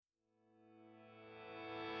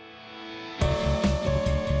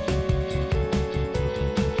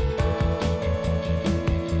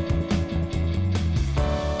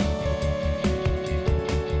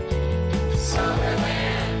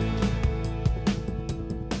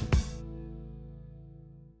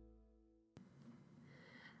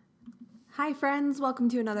Hi, friends. Welcome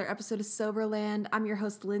to another episode of Soberland. I'm your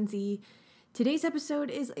host, Lindsay. Today's episode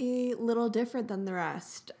is a little different than the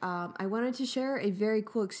rest. I wanted to share a very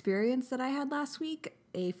cool experience that I had last week.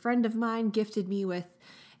 A friend of mine gifted me with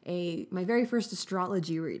my very first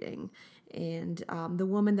astrology reading, and the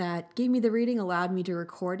woman that gave me the reading allowed me to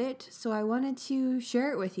record it, so I wanted to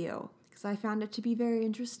share it with you because I found it to be very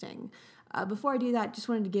interesting. Before I do that, just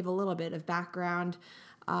wanted to give a little bit of background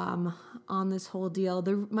on this whole deal.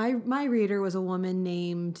 My reader was a woman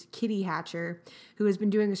named Kitty Hatcher, who has been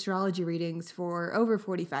doing astrology readings for over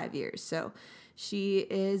 45 years. So she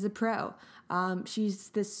is a pro. She's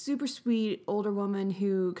this super sweet older woman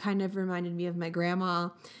who kind of reminded me of my grandma,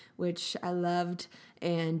 which I loved.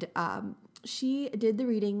 And she did the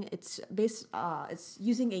reading. It's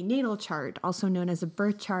using a natal chart, also known as a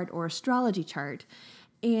birth chart or astrology chart.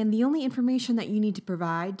 And the only information that you need to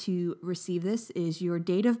provide to receive this is your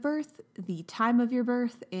date of birth, the time of your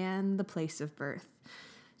birth, and the place of birth.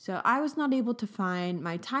 So I was not able to find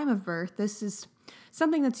my time of birth. This is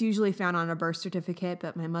something that's usually found on a birth certificate,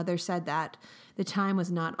 but my mother said that the time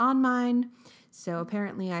was not on mine. So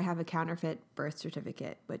apparently I have a counterfeit birth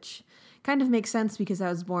certificate, which kind of makes sense because I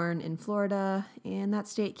was born in Florida and that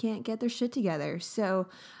state can't get their shit together. So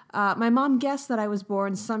my mom guessed that I was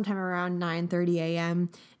born sometime around 9:30 a.m.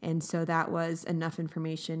 And so that was enough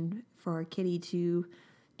information for Kitty to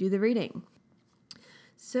do the reading.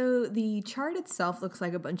 So the chart itself looks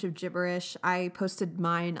like a bunch of gibberish. I posted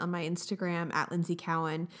mine on my Instagram at Lindsay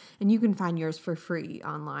Cowan, and you can find yours for free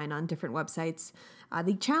online on different websites.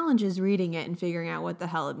 The challenge is reading it and figuring out what the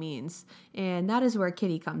hell it means, and that is where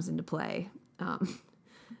Kitty comes into play. I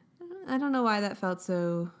don't know why that felt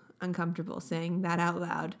so uncomfortable saying that out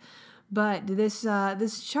loud. But this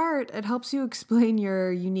chart, it helps you explain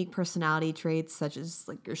your unique personality traits, such as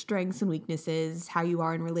like your strengths and weaknesses, how you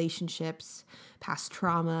are in relationships, past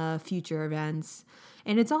trauma, future events.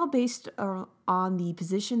 And it's all based on the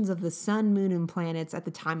positions of the sun, moon, and planets at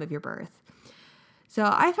the time of your birth. So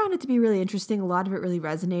I found it to be really interesting. A lot of it really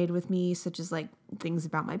resonated with me, such as like things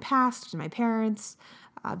about my past and my parents,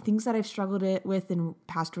 things that I've struggled with in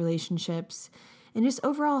past relationships, and just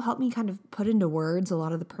overall helped me kind of put into words a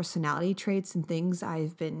lot of the personality traits and things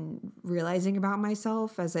I've been realizing about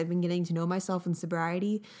myself as I've been getting to know myself in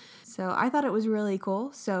sobriety. So I thought it was really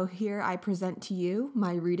cool. So here I present to you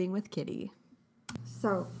my reading with Kitty.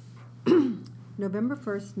 So, November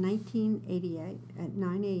 1st, 1988 at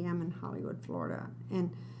 9 a.m. in Hollywood, Florida.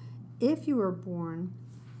 And if you were born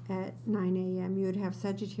at 9 a.m., you would have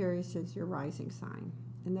Sagittarius as your rising sign.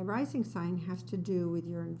 And the rising sign has to do with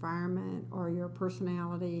your environment or your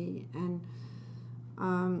personality, and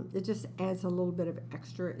it just adds a little bit of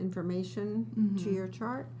extra information to your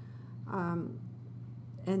chart.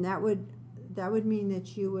 And that would mean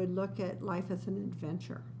that you would look at life as an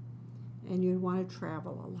adventure, and you'd want to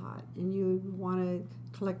travel a lot, and you'd want to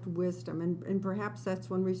collect wisdom, and perhaps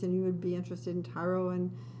that's one reason you would be interested in tarot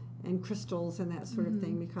and crystals and that sort of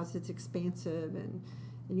thing, because it's expansive, and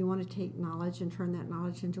you want to take knowledge and turn that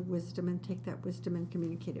knowledge into wisdom and take that wisdom and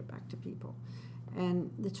communicate it back to people. And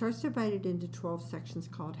the chart's divided into 12 sections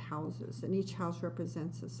called houses, and each house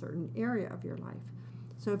represents a certain area of your life.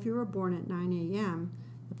 So if you were born at 9 a.m.,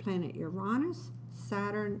 the planet Uranus,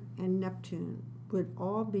 Saturn, and Neptune would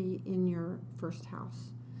all be in your first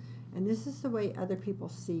house. And this is the way other people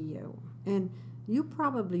see you. And you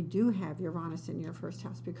probably do have Uranus in your first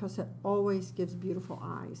house because it always gives beautiful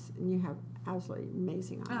eyes, and you have absolutely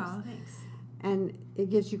amazing eyes. Oh, thanks. And it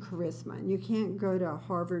gives you charisma. And you can't go to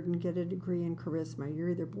Harvard and get a degree in charisma. You're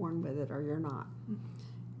either born with it or you're not.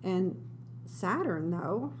 And Saturn,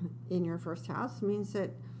 though, in your first house means that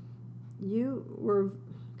you were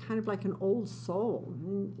kind of like an old soul.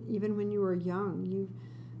 And even when you were young,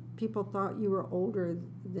 people thought you were older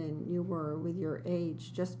than you were with your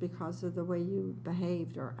age just because of the way you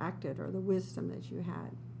behaved or acted or the wisdom that you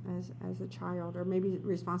had as a child, or maybe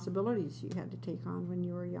responsibilities you had to take on when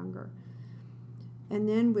you were younger. And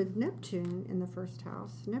then with Neptune in the first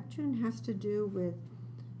house, Neptune has to do with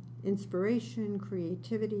inspiration,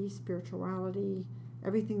 creativity, spirituality,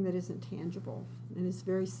 everything that isn't tangible, and it's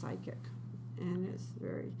very psychic, and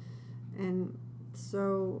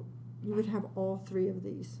so you would have all three of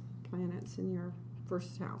these planets in your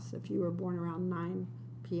first house if you were born around 9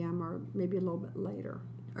 p.m. or maybe a little bit later.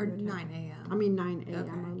 Or 9 a.m. I mean 9 a.m. Okay.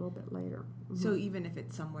 or a little bit later. So even if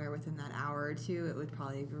it's somewhere within that hour or two, it would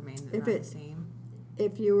probably remain the same?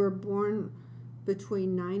 If you were born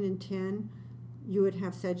between 9 and 10, you would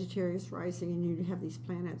have Sagittarius rising, and you'd have these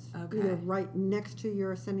planets either right next to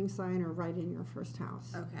your ascending sign or right in your first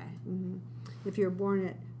house. Okay. If you're born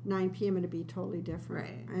at 9 p.m., it'd be totally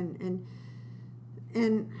different. Right.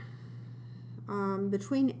 And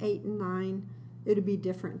between 8 and 9, it'd be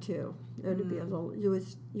different too. It'd be a little.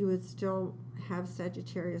 You would still have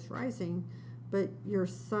Sagittarius rising, but your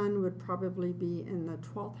sun would probably be in the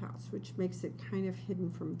 12th house, which makes it kind of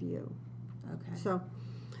hidden from view. Okay. So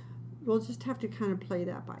we'll just have to kind of play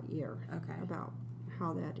that by ear Okay. about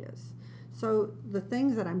how that is. So the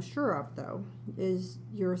things that I'm sure of, though, is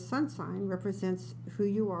your sun sign represents who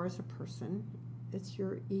you are as a person. It's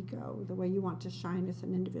your ego, the way you want to shine as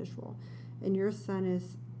an individual. And your sun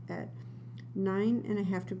is at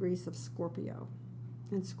 9.5 degrees of Scorpio.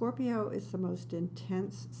 And Scorpio is the most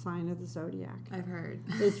intense sign of the zodiac. I've heard.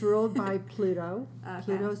 It's ruled by Pluto. Okay.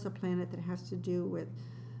 Pluto is a planet that has to do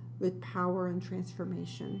with power and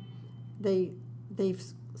transformation. They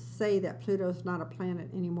say that Pluto's not a planet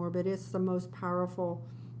anymore, but it's the most powerful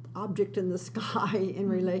object in the sky in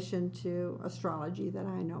relation to astrology that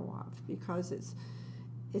I know of, because it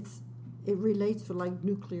relates to like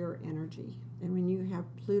nuclear energy. And when you have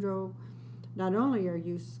Pluto, not only are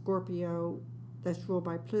you Scorpio that's ruled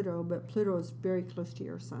by Pluto, but Pluto is very close to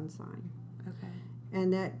your sun sign. Okay.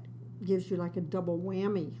 And that gives you like a double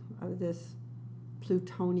whammy of this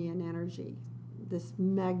Plutonian energy, this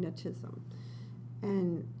magnetism.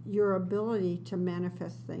 And your ability to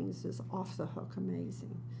manifest things is off the hook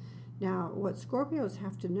amazing. Now, what Scorpios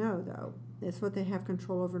have to know, though, is what they have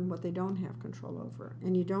control over and what they don't have control over.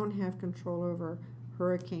 And you don't have control over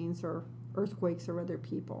hurricanes or earthquakes or other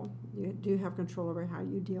people. You do have control over how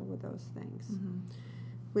you deal with those things. Mm-hmm.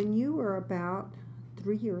 When you were about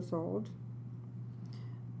 3 years old,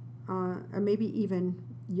 or maybe even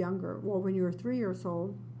younger, well, when you were 3 years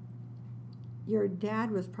old, your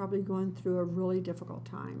dad was probably going through a really difficult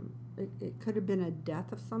time. It could have been a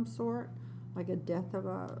death of some sort, like a death of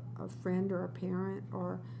a friend or a parent,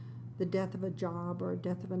 or the death of a job or a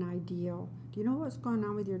death of an ideal. Do you know what's going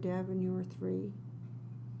on with your dad when you were 3?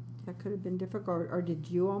 That could have been difficult. Or did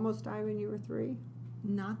you almost die when you were 3?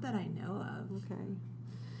 Not that I know of. Okay.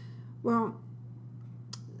 Well,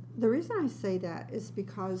 the reason I say that is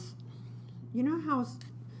because you know how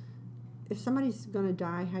if somebody's going to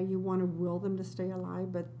die, how you want to will them to stay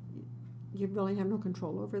alive, but you really have no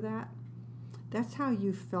control over that? That's how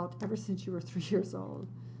you felt ever since you were 3 years old.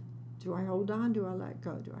 Do I hold on? Do I let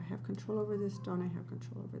go? Do I have control over this? Don't I have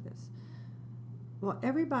control over this? Well,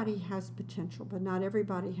 everybody has potential, but not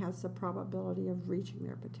everybody has the probability of reaching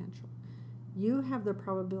their potential. You have the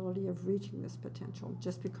probability of reaching this potential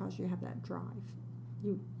just because you have that drive.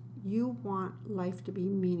 You want life to be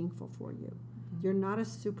meaningful for you. Mm-hmm. You're not a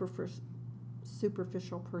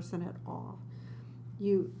superficial person at all.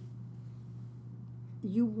 You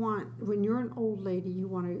want, when you're an old lady, you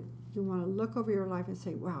want to look over your life and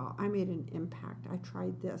say, wow, I made an impact. I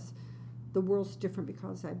tried this. The world's different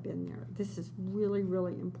because I've been there. This is really,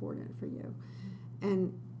 really important for you.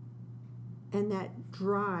 And that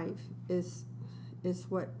drive is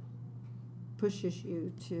what pushes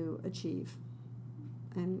you to achieve.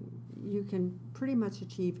 And you can pretty much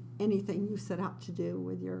achieve anything you set out to do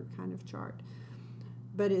with your kind of chart.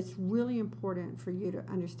 But it's really important for you to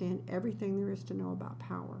understand everything there is to know about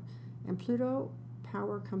power. And Pluto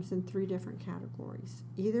power comes in 3 different categories.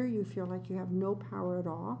 Either you feel like you have no power at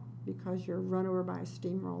all because you're run over by a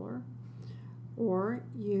steamroller, or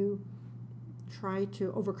you try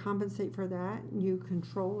to overcompensate for that, and you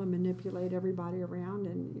control and manipulate everybody around,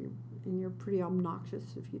 and you're pretty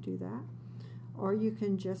obnoxious if you do that. Or you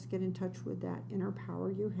can just get in touch with that inner power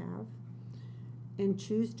you have and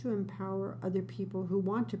choose to empower other people who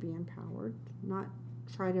want to be empowered, not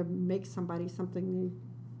try to make somebody something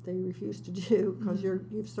they refuse to do, because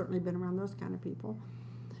you've certainly been around those kind of people.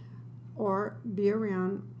 Or be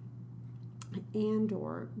around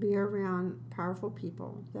powerful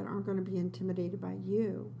people that aren't going to be intimidated by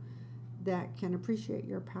you, that can appreciate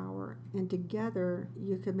your power, and together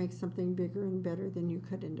you could make something bigger and better than you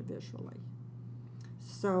could individually.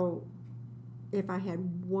 So if I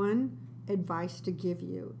had one advice to give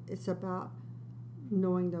you, it's about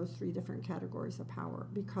knowing those 3 different categories of power,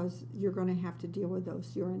 because you're going to have to deal with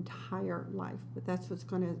those your entire life. But that's what's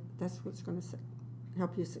going to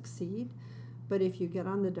help you succeed. But if you get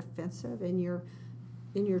on the defensive and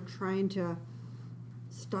you're trying to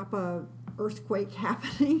stop a earthquake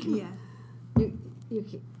happening, yeah,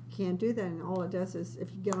 you can't do that. And all it does is,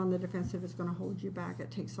 if you get on the defensive, it's going to hold you back.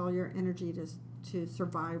 It takes all your energy to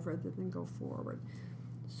survive rather than go forward.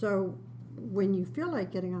 So when you feel like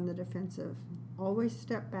getting on the defensive, always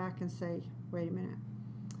step back and say, wait a minute,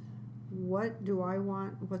 what do I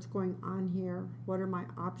want? What's going on here? What are my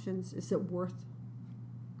options? Is it worth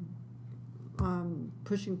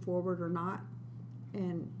pushing forward or not?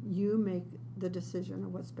 And you make the decision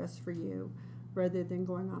of what's best for you rather than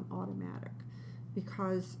going on automatic.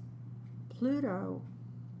 because Pluto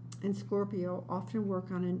and Scorpio often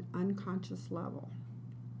work on an unconscious level.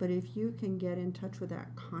 But if you can get in touch with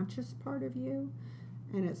that conscious part of you,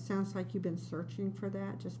 and it sounds like you've been searching for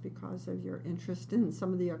that just because of your interest in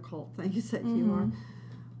some of the occult things that you are,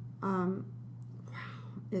 wow,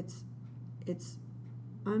 it's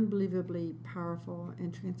unbelievably powerful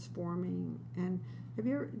and transforming. And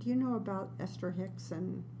do you know about Esther Hicks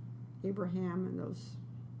and Abraham and those?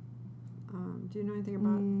 Do you know anything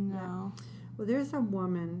about No. that? Well, there's a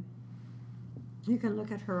woman. You can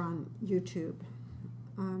look at her on YouTube.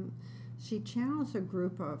 She channels a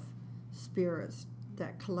group of spirits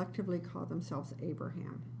that collectively call themselves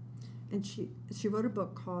Abraham, and she wrote a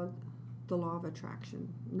book called The Law of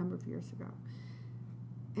Attraction a number of years ago.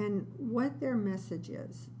 And what their message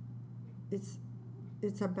is,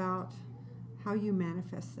 it's about how you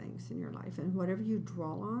manifest things in your life, and whatever you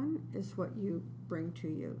draw on is what you bring to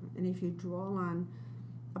you. And if you draw on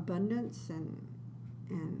abundance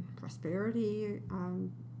and prosperity,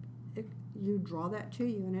 you draw that to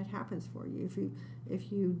you, and it happens for you.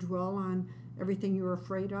 If you dwell on everything you're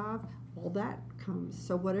afraid of, all that comes.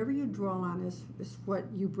 So whatever you draw on is what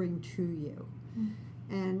you bring to you.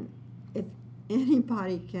 And if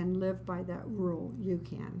anybody can live by that rule, you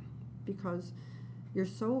can, because you're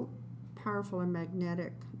so powerful and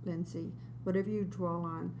magnetic, Lindsay. Whatever you draw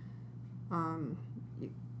on,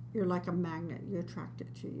 you're like a magnet. You attract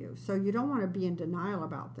it to you. So you don't want to be in denial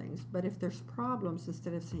about things. But if there's problems,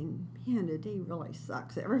 instead of saying, man, today really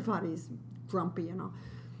sucks, everybody's grumpy and all,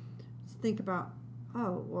 think about,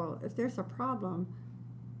 oh, well, if there's a problem,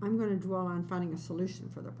 I'm going to dwell on finding a solution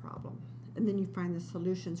for the problem. And then you find the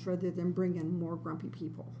solutions rather than bring in more grumpy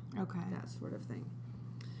people. Okay. That sort of thing.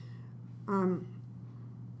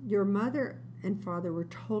 Your mother and father were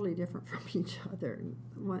totally different from each other.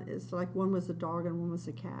 It's like one was a dog and one was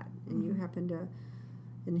a cat, and you happen to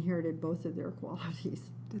inherited both of their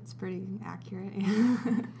qualities. That's pretty accurate.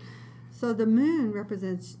 So the moon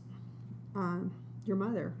represents your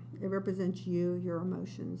mother. It represents you, your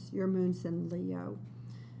emotions. Your moon's in Leo.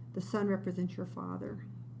 The sun represents your father,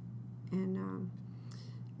 and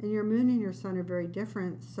your moon and your sun are very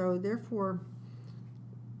different. So therefore,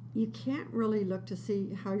 you can't really look to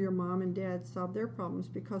see how your mom and dad solve their problems,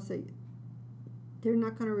 because they're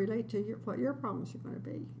not going to relate to what your problems are going to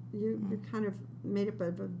be. You're kind of made up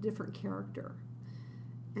of a different character,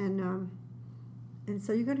 and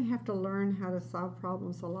so you're going to have to learn how to solve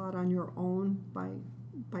problems a lot on your own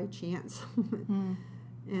by chance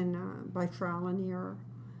and by trial and error,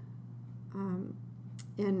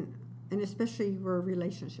 and especially where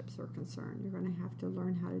relationships are concerned, you're going to have to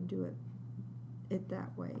learn how to do it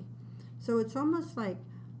that way. So it's almost like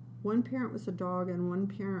one parent was a dog and one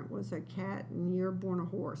parent was a cat, and you're born a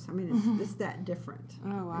horse. I mean, it's that different.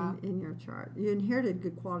 Oh, wow. in your chart. You inherited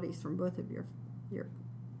good qualities from both of your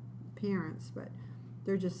parents, but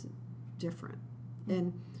they're just different.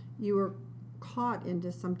 And you were caught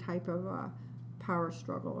into some type of a power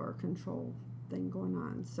struggle or control thing going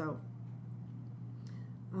on. So,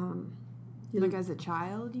 like as a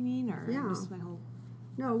child, you mean, or just my whole?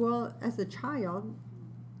 No, well, as a child,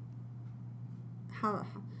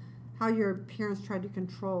 how your parents tried to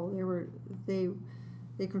control.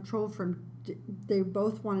 They controlled from. They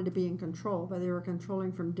both wanted to be in control, but they were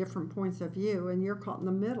controlling from different points of view, and you're caught in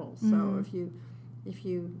the middle. So if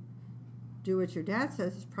you do what your dad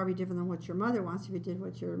says, it's probably different than what your mother wants. If you did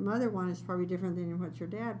what your mother wanted, it's probably different than what your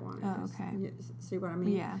dad wanted. Oh, okay. You see what I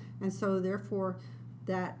mean? Yeah. And so therefore,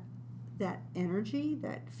 that energy,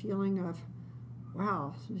 that feeling of,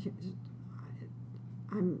 wow,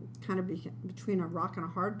 I'm kind of between a rock and a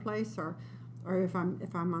hard place, or if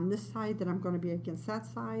I'm on this side, then I'm going to be against that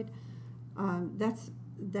side.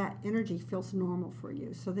 That energy feels normal for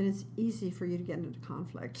you, so then it's easy for you to get into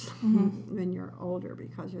conflict when you're older,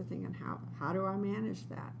 because you're thinking, how do I manage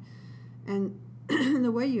that? And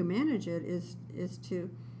the way you manage it is to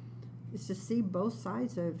see both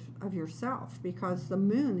sides of yourself, because the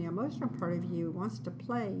moon, the emotional part of you, wants to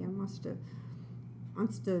play and wants to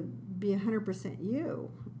be 100%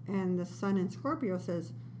 you, and the sun in Scorpio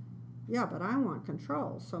says, yeah, but I want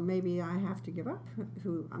control, so maybe I have to give up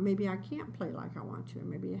maybe I can't play like I want to,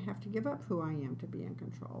 maybe I have to give up who I am to be in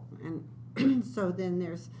control. And so then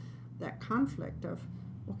there's that conflict of,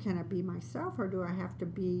 well, can I be myself, or do I have to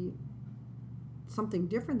be something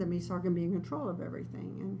different than me so I can be in control of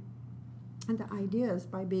everything? And the idea is,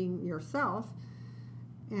 by being yourself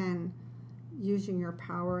and using your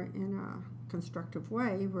power in a constructive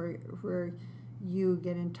way, where you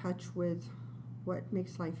get in touch with what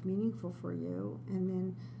makes life meaningful for you, and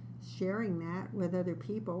then sharing that with other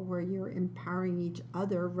people where you're empowering each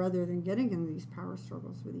other rather than getting into these power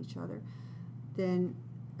struggles with each other, then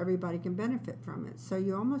everybody can benefit from it. So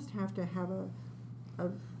you almost have to have a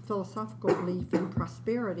philosophical belief in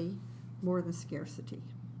prosperity more than scarcity.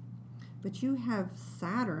 But you have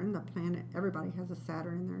Saturn, the planet, everybody has a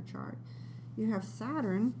Saturn in their chart. You have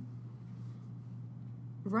Saturn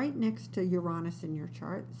right next to Uranus in your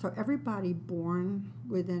chart. So everybody born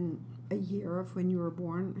within a year of when you were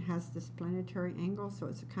born has this planetary angle. So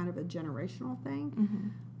it's a kind of a generational thing. Mm-hmm.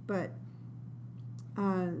 But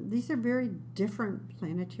these are very different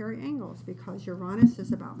planetary angles because Uranus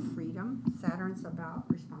is about freedom. Saturn's about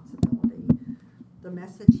responsibility. The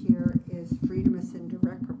message here is freedom is in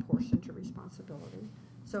direct proportion to responsibility.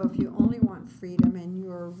 So if you only want freedom and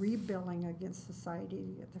you're rebelling against society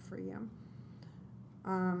to get the freedom,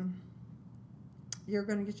 you're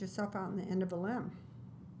going to get yourself out on the end of a limb.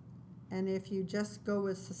 And if you just go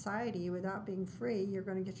with society without being free, you're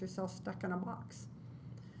going to get yourself stuck in a box.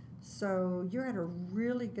 So you're at a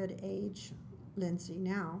really good age, Lindsay,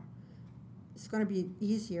 now. It's going to be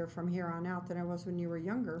easier from here on out than it was when you were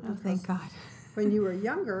younger. Oh, thank God. When you were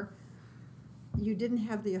younger, you didn't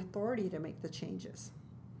have the authority to make the changes.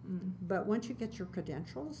 Mm. But once you get your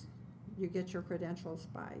credentials, you get your credentials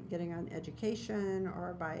by getting an education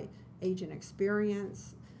or by age and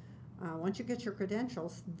experience. Once you get your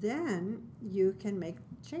credentials, then you can make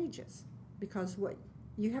changes because what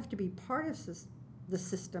you have to be part of the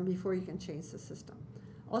system before you can change the system.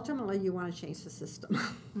 Ultimately, you want to change the system.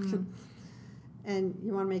 Mm. And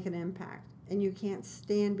you want to make an impact. And you can't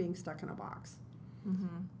stand being stuck in a box.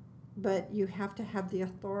 Mm-hmm. But you have to have the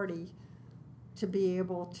authority to be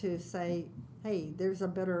able to say, hey, there's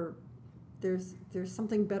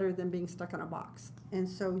something better than being stuck in a box. And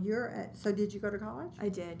so so did you go to college? I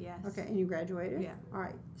did, yes. Okay, and you graduated? Yeah. All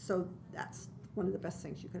right, so that's one of the best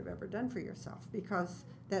things you could have ever done for yourself because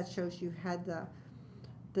that shows you had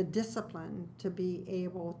the discipline to be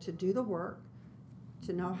able to do the work,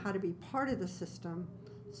 to know how to be part of the system.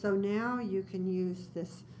 So now you can use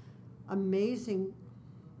this amazing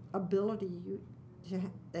ability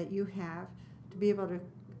that you have to be able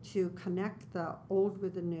to connect the old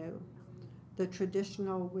with the new, the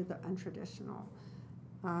traditional with the untraditional,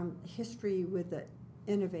 history with the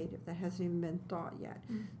innovative that hasn't even been thought yet.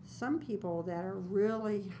 Mm. Some people that are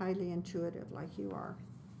really highly intuitive like you are,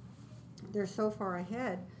 they're so far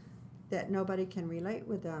ahead that nobody can relate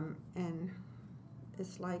with them, and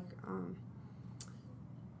it's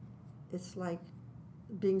like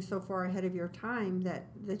being so far ahead of your time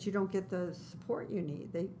that you don't get the support you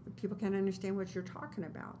need. People can't understand what you're talking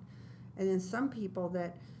about. And then some people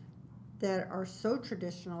that are so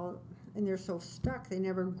traditional and they're so stuck, they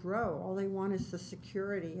never grow. All they want is the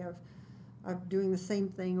security of doing the same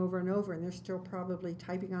thing over and over, and they're still probably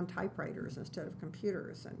typing on typewriters instead of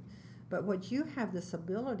computers. But what you have this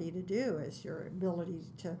ability to do is your ability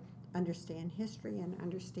to understand history and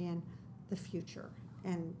understand the future,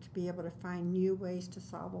 and to be able to find new ways to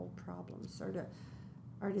solve old problems,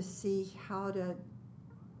 or to see how to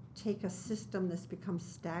take a system that's become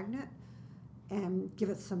stagnant and give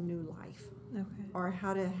it some new life. Okay. Or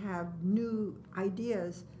how to have new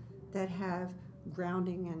ideas that have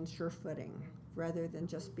grounding and sure footing rather than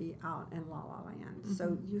just be out in la la land. Mm-hmm.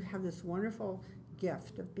 So you have this wonderful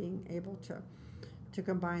gift of being able to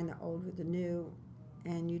combine the old with the new.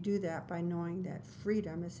 And you do that by knowing that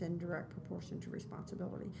freedom is in direct proportion to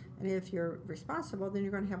responsibility. And if you're responsible, then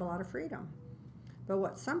you're going to have a lot of freedom. But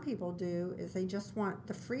what some people do is they just want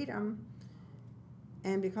the freedom,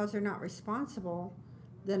 and because they're not responsible,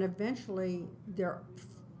 then eventually their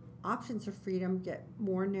options of freedom get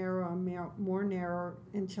more narrow and more narrow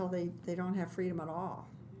until they don't have freedom at all.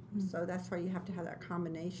 Mm-hmm. So that's why you have to have that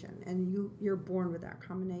combination, and you're born with that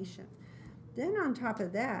combination. Then on top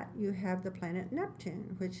of that, you have the planet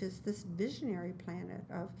Neptune, which is this visionary planet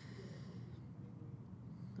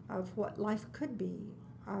of what life could be,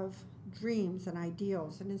 of dreams and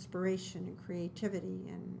ideals and inspiration and creativity,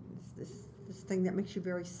 and this thing that makes you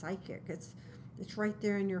very psychic. It's right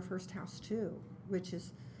there in your first house too, which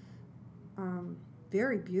is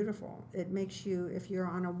very beautiful. It makes you, if you're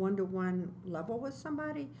on a one-to-one level with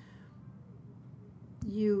somebody,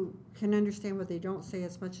 you can understand what they don't say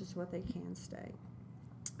as much as what they can say.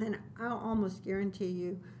 And I'll almost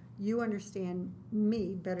guarantee you understand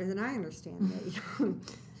me better than I understand me.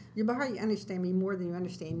 You probably understand me more than you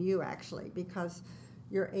understand you, actually, because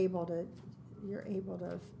you're able to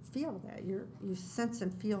feel that. You sense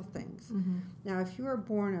and feel things. Mm-hmm. Now, if you were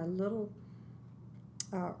born a little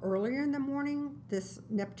earlier in the morning, this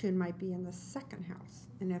Neptune might be in the second house.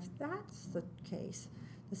 And if that's the case,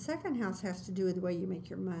 The second house has to do with the way you make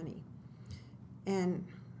your money. And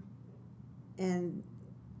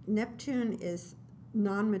Neptune is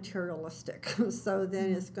non-materialistic. So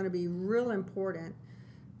then it's going to be real important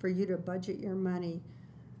for you to budget your money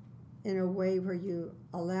in a way where you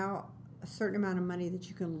allow a certain amount of money that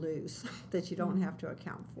you can lose, that you don't have to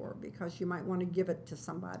account for, because you might want to give it to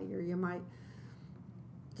somebody, or you might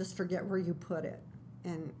just forget where you put it.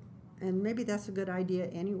 And maybe that's a good idea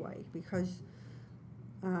anyway, because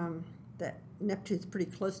that Neptune's pretty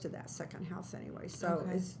close to that second house anyway. So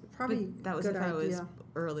it's probably but that was good if idea. I was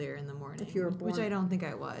earlier in the morning, if you were born, which I don't think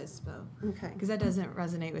I was, but okay, because that doesn't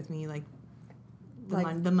resonate with me, like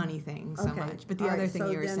Like- the money thing so much. But the other thing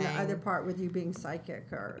you were so saying, then the other part with you being psychic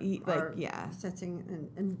or sensing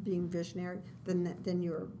and being visionary, then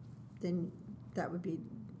that would be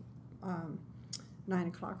 9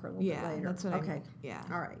 o'clock or a little bit later. That's what okay. I mean. Yeah.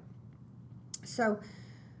 All right. So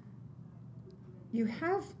you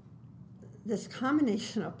have this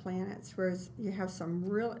combination of planets, whereas you have some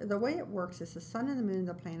real. The way it works is the sun and the moon and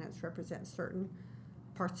the planets represent certain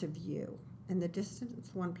parts of you. And the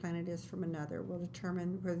distance one planet is from another will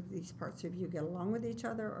determine whether these parts of you get along with each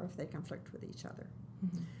other or if they conflict with each other.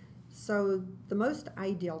 Mm-hmm. So the most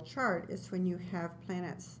ideal chart is when you have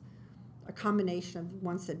planets, a combination of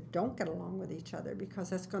ones that don't get along with each other, because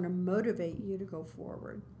that's going to motivate you to go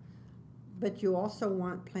forward. But you also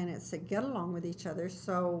want planets that get along with each other,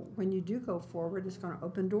 so when you do go forward, it's going to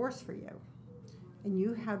open doors for you. And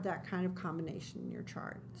you have that kind of combination in your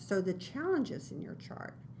chart. So the challenges in your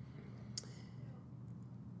chart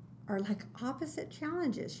are like opposite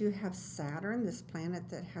challenges. You have Saturn, this planet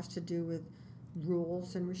that has to do with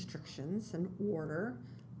rules and restrictions and order,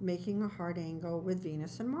 making a hard angle with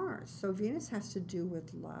Venus and Mars. So Venus has to do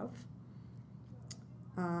with love,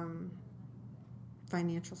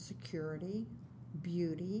 financial security,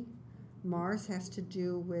 beauty. Mars has to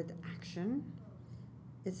do with action.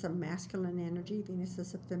 It's a masculine energy. Venus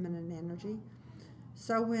is a feminine energy.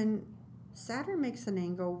 So when Saturn makes an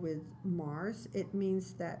angle with Mars, it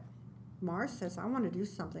means that Mars says, I want to do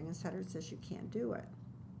something, and Saturn says, you can't do it.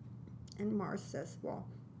 And Mars says, well,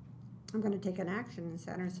 I'm going to take an action, and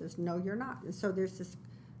Saturn says, no, you're not. And so there's this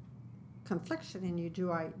confliction in you.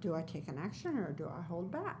 Do I take an action, or do I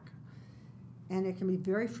hold back? And it can be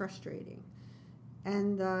very frustrating.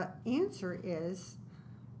 And the answer is,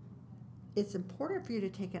 it's important for you to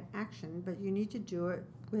take an action, but you need to do it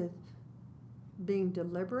with being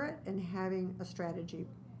deliberate and having a strategy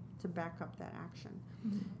to back up that action.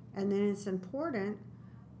 Mm-hmm. And then it's important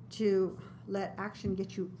to let action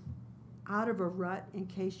get you out of a rut in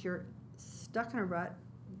case you're stuck in a rut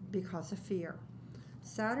because of fear.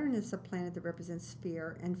 Saturn is a planet that represents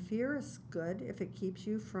fear, and fear is good if it keeps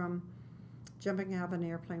you from jumping out of an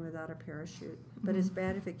airplane without a parachute, but it's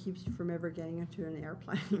bad if it keeps you from ever getting into an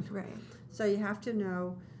airplane. Right. So you have to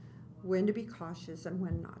know when to be cautious and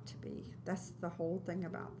when not to be. That's the whole thing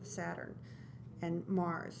about Saturn and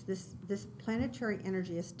Mars. This planetary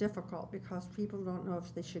energy is difficult because people don't know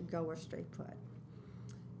if they should go or stay put.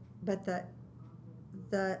 But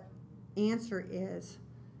the answer is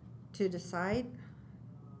to decide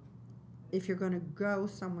if you're going to go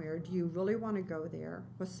somewhere. Do you really want to go there?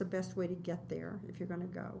 What's the best way to get there if you're going to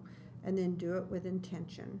go? And then do it with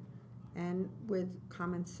intention and with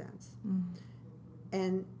common sense. Mm.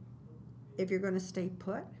 And if you're going to stay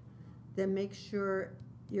put, then make sure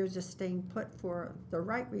you're just staying put for the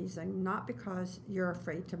right reason, not because you're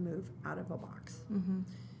afraid to move out of a box. Mm-hmm.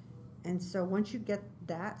 And so once you get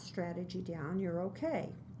that strategy down, you're okay.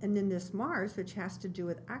 And then this Mars, which has to do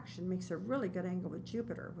with action, makes a really good angle with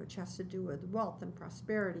Jupiter, which has to do with wealth and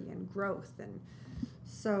prosperity and growth. And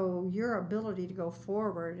so your ability to go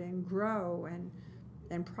forward and grow and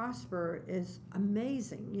prosper is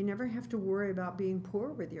amazing. You never have to worry about being poor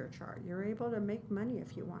with your chart. You're able to make money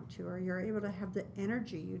if you want to, or you're able to have the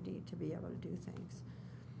energy you need to be able to do things.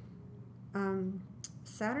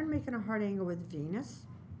 Saturn making a hard angle with Venus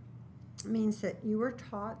means that you were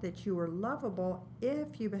taught that you were lovable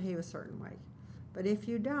if you behave a certain way. But if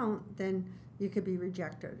you don't, then you could be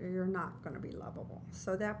rejected, or you're not going to be lovable.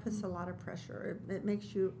 So that puts a lot of pressure. It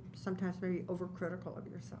makes you sometimes maybe overcritical of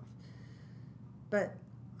yourself. But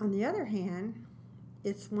on the other hand,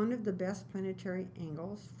 it's one of the best planetary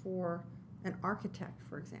angles for an architect,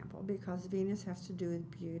 for example, because Venus has to do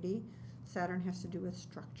with beauty, Saturn has to do with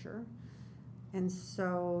structure. And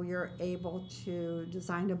so you're able to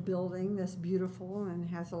design a building that's beautiful and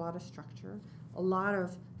has a lot of structure. A lot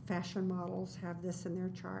of fashion models have this in their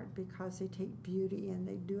chart because they take beauty and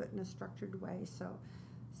they do it in a structured way. So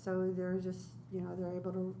they're just, they're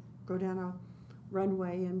able to go down a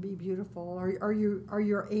runway and be beautiful, or are you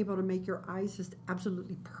able to make your eyes just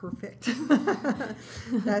absolutely perfect?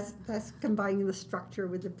 That's combining the structure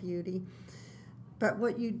with the beauty. But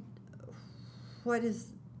what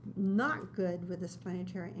is not good with this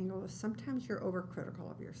planetary angle is sometimes you're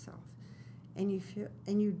overcritical of yourself, and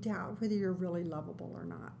you doubt whether you're really lovable or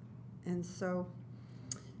not. And so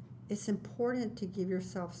it's important to give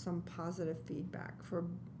yourself some positive feedback for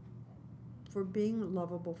being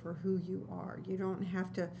lovable for who you are. You don't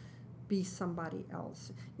have to be somebody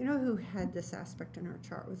else. You know who had this aspect in her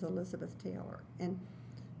chart was Elizabeth Taylor. And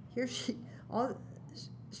here she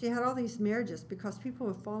had all these marriages because people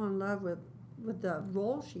would fall in love with the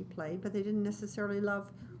role she played, but they didn't necessarily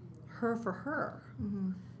love her for her.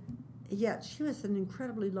 Mm-hmm. Yet she was an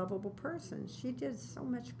incredibly lovable person. She did so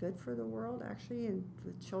much good for the world, actually, and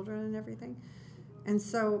with children and everything. And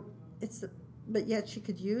so but yet she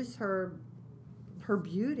could use her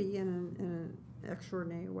beauty in an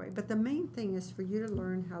extraordinary way. But the main thing is for you to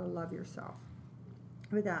learn how to love yourself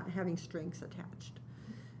without having strings attached.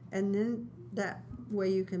 And then that way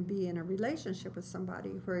you can be in a relationship with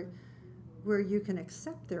somebody where you can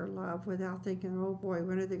accept their love without thinking, oh boy,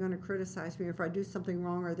 when are they going to criticize me? If I do something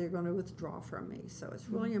wrong, are they going to withdraw from me? So it's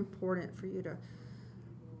really important for you to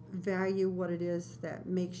value what it is that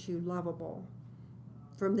makes you lovable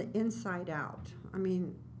from the inside out. I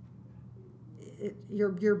mean,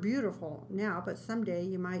 you're beautiful now, but someday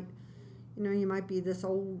you might be this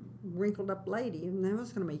old wrinkled up lady, and then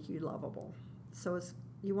what's going to make you lovable? So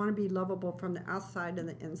you want to be lovable from the outside and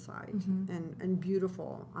the inside, mm-hmm. and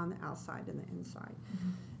beautiful on the outside and the inside,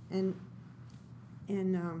 mm-hmm.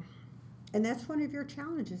 and that's one of your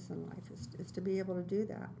challenges in life is to be able to do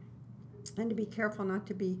that, and to be careful not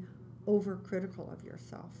to be overcritical of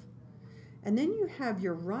yourself. And then you have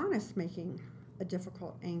Uranus making a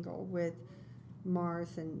difficult angle with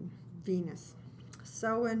Mars and Venus.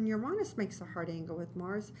 So when Uranus makes a hard angle with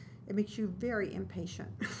Mars, it makes you very impatient.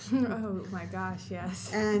 Oh my gosh,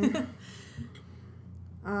 yes. And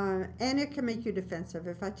it can make you defensive.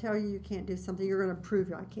 If I tell you can't do something, you're going to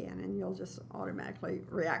prove I can, and you'll just automatically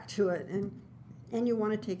react to it. And you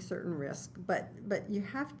want to take certain risks, but you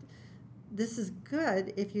have to. This is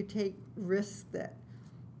good if you take risks that.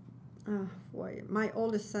 My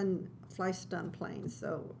oldest son flies stunt planes,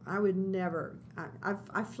 so I would never.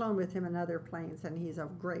 I've flown with him in other planes, and he's a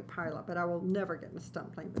great pilot. But I will never get in a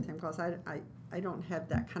stunt plane with him because I don't have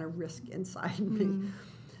that kind of risk inside me. Mm-hmm.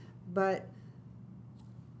 But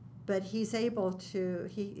he's able to.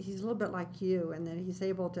 He's a little bit like you, and then he's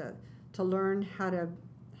able to learn how to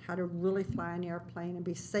really fly an airplane and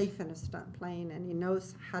be safe in a stunt plane, and he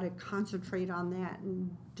knows how to concentrate on that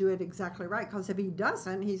and do it exactly right, because if he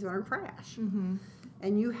doesn't, he's going to crash. Mm-hmm.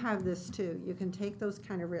 And you have this too. You can take those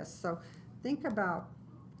kind of risks. So think about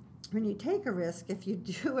when you take a risk, if you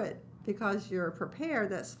do it because you're prepared,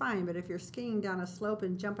 that's fine. But if you're skiing down a slope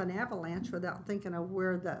and jump an avalanche without thinking of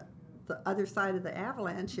where the other side of the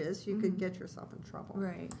avalanche is, you mm-hmm. could get yourself in trouble.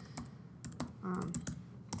 Right.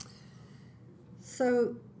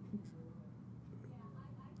 So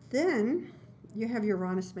then you have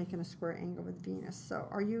Uranus making a square angle with Venus. So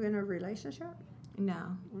are you in a relationship?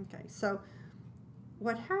 No. Okay. So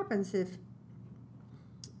what happens if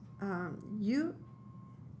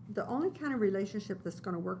the only kind of relationship that's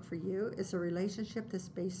going to work for you is a relationship that's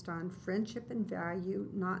based on friendship and value,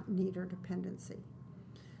 not need or dependency.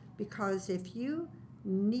 Because if you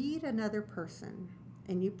need another person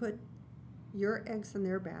and you put your eggs in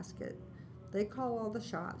their basket, they call all the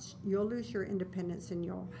shots, you'll lose your independence and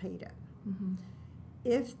you'll hate it. Mm-hmm.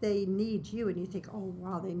 If they need you and you think, oh,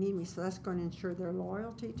 wow, they need me, so that's going to ensure their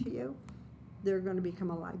loyalty to you, they're going to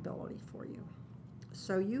become a liability for you.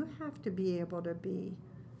 So you have to be able to be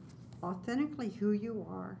authentically who you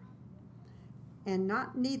are and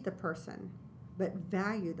not need the person, but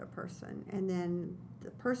value the person. And then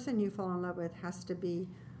the person you fall in love with has to be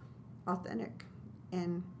authentic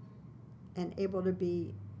and able to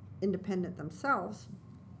be independent themselves,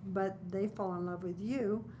 but they fall in love with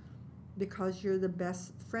you because you're the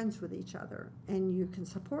best friends with each other and you can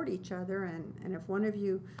support each other, and if one of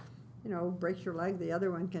you breaks your leg, the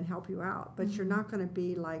other one can help you out, but mm-hmm. you're not going to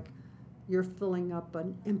be like you're filling up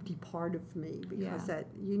an empty part of me, because that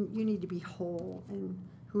you need to be whole, and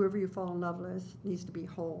whoever you fall in love with needs to be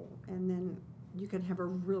whole, and then you can have a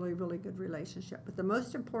really, really good relationship. But the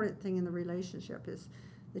most important thing in the relationship is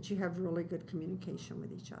that you have really good communication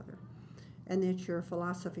with each other and that your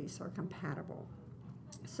philosophies are compatible.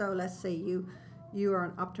 So let's say you are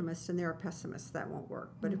an optimist and they're a pessimist, that won't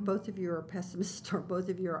work. But mm-hmm. if both of you are pessimists or both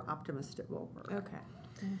of you are optimists, it will work. Okay.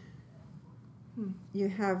 You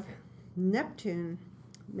have Neptune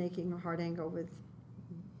making a hard angle with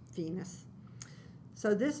Venus.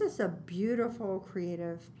 So this is a beautiful,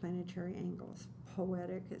 creative planetary angle. It's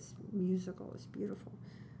poetic, it's musical, it's beautiful.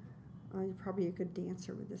 You're probably a good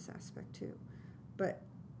dancer with this aspect too. But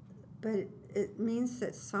it means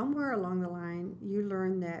that somewhere along the line you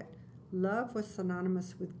learn that love was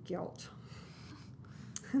synonymous with guilt.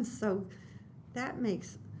 And so that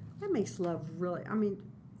makes love really, I mean,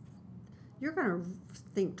 you're going to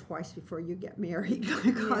think twice before you get married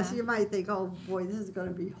because you might think, oh boy, this is going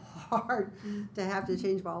to be hard to have to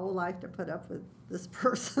change my whole life to put up with this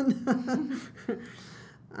person.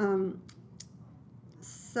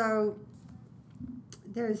 So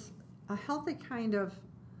there's a healthy kind of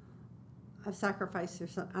sacrifice,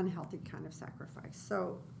 there's an unhealthy kind of sacrifice.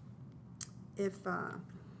 So if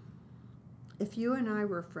you and I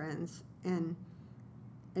were friends and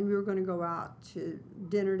we were going to go out to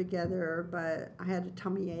dinner together, but I had a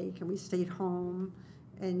tummy ache and we stayed home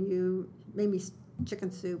and you made me chicken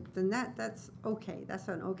soup, then that's okay. That's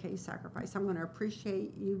an okay sacrifice. I'm going to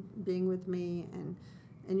appreciate you being with me and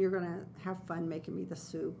you're going to have fun making me the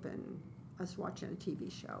soup and us watching a TV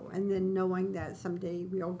show. And then knowing that someday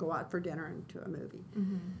we'll go out for dinner and to a movie.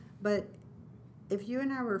 Mm-hmm. But if you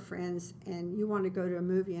and I were friends and you want to go to a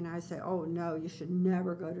movie and I say, oh no, you should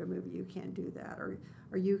never go to a movie, you can't do that, or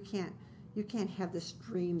you can't have this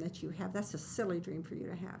dream that you have, that's a silly dream for you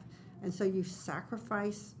to have. And so you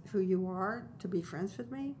sacrifice who you are to be friends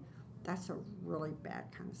with me, that's a really bad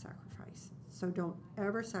kind of sacrifice. So don't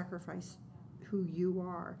ever sacrifice who you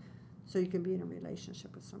are so you can be in a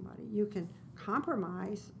relationship with somebody. You can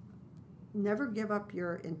compromise, never give up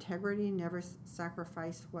your integrity, never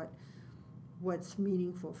sacrifice what's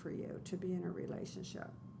meaningful for you to be in a relationship.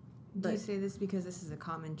 Do you say this because this is a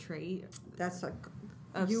common trait? That's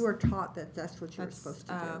you were taught that that's what you're supposed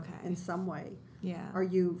to do in some way. Yeah. Or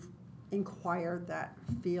you've inquired that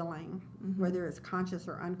feeling, whether it's conscious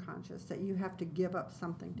or unconscious, that you have to give up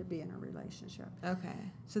something to be in a relationship. Okay.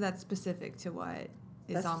 So that's specific to what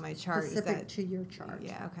is on my chart. Specific to your chart.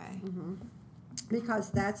 Yeah, okay. Mm-hmm.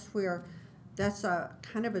 Because that's a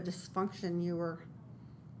kind of a dysfunction you were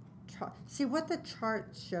taught. See, what the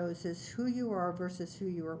chart shows is who you are versus who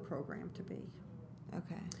you were programmed to be.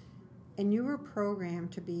 Okay. And you were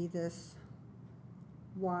programmed to be this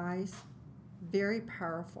wise, very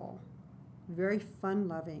powerful, very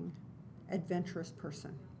fun-loving, adventurous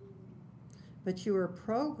person. But you were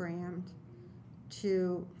programmed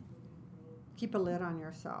to keep a lid on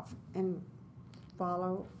yourself and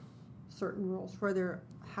follow certain rules, whether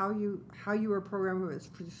how you were programmed, whether it's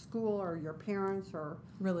for school or your parents or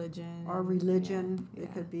religion. Yeah.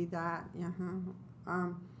 It could be that.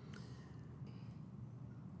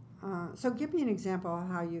 So give me an example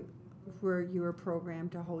of where you were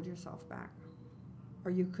programmed to hold yourself back,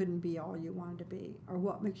 or you couldn't be all you wanted to be, or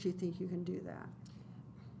what makes you think you can do that?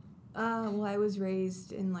 Well, I was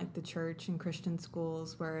raised in like the church and Christian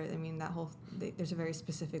schools where, I mean, there's a very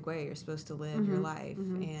specific way you're supposed to live your life,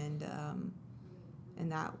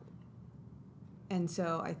 and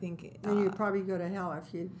so I think. And you'd probably go to hell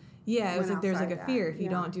if you. Yeah, it was like there's like a fear if you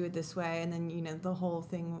don't do it this way, and then the whole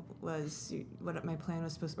thing was what my plan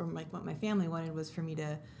was supposed, or like what my family wanted was for me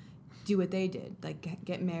to do what they did, like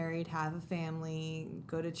get married, have a family,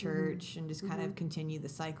 go to church, and just kind of continue the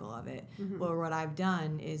cycle of it. Well, what I've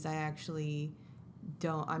done is I actually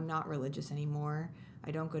I'm not religious anymore.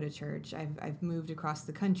 I don't go to church. I've moved across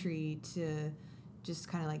the country to just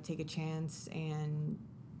kind of like take a chance and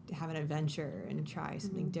have an adventure and try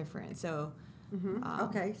something different. So.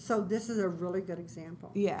 Okay, so this is a really good example.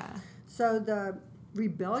 Yeah. So the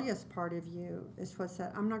rebellious part of you is what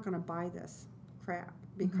said, I'm not going to buy this crap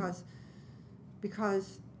because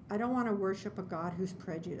I don't want to worship a God who's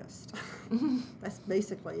prejudiced. That's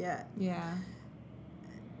basically it. Yeah.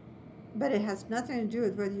 But it has nothing to do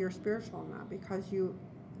with whether you're spiritual or not, because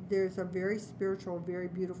there's a very spiritual, very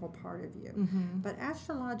beautiful part of you. But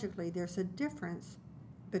astrologically, there's a difference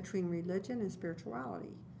between religion and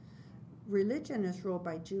spirituality. Religion is ruled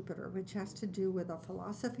by Jupiter, which has to do with a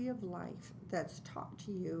philosophy of life that's taught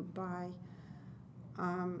to you by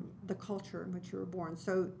the culture in which you were born.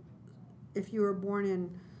 So if you were born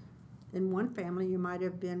in one family, you might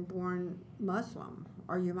have been born Muslim,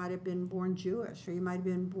 or you might have been born Jewish, or you might have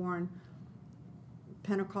been born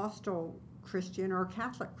Pentecostal Christian or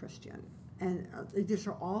Catholic Christian. And these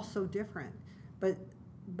are all so different. But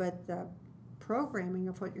the programming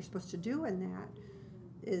of what you're supposed to do in that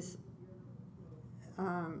is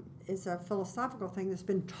a philosophical thing that's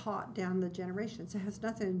been taught down the generations. It has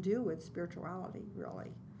nothing to do with spirituality, really.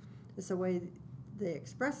 It's the way they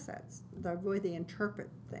express that, the way they interpret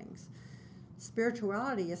things.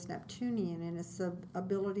 spirituality is Neptunian, and it's the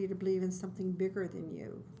ability to believe in something bigger than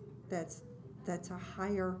you. That's a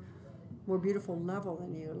higher, more beautiful level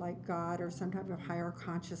than you, like God or some type of higher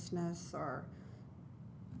consciousness or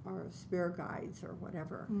spirit guides or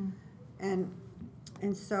whatever.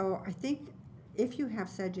 And so I think if you have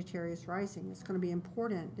Sagittarius rising, it's going to be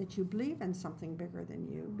important that you believe in something bigger than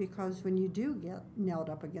you, because when you do get nailed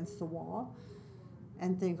up against the wall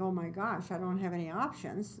and think, oh my gosh, I don't have any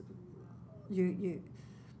options,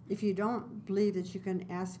 if you don't believe that you can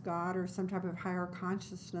ask God or some type of higher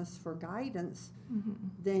consciousness for guidance,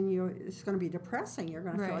 then it's going to be depressing. You're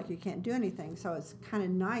going to feel like you can't do anything. So it's kind of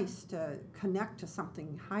nice to connect to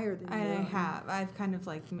something higher than you. I've kind of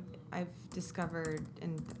I've discovered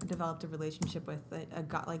and developed a relationship with a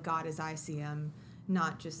God, like God as I see him,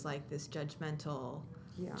 not just like this judgmental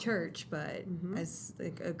church, but as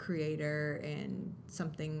like a creator and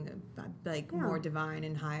something like more divine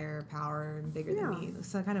and higher power and bigger than me.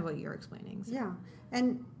 So kind of what you're explaining. So. Yeah,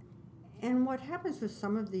 and what happens with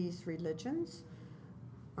some of these religions,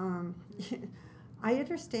 I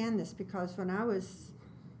understand this because when I was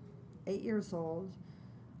 8 years old,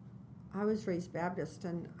 I was raised Baptist,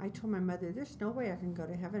 and I told my mother, there's no way I can go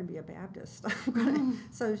to heaven and be a Baptist.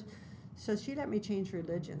 So she let me change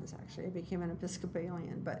religions, actually. I became an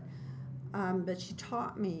Episcopalian, but she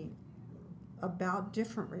taught me about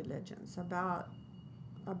different religions, about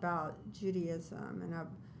Judaism,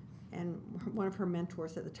 and one of her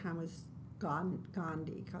mentors at the time was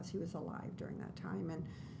Gandhi, because he was alive during that time,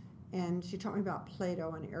 and she taught me about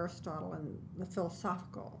Plato and Aristotle and the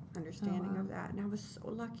philosophical understanding of that, and I was so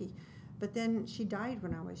lucky. But then she died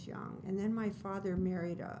when I was young, and then my father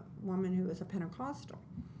married a woman who was a Pentecostal.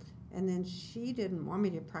 And then she didn't want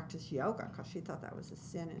me to practice yoga because she thought that was a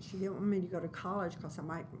sin, and she didn't want me to go to college because I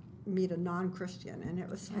might meet a non-Christian, and it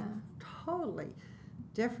was like totally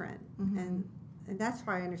different. And that's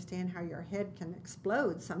why I understand how your head can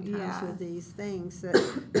explode sometimes with these things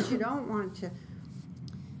that you don't want to.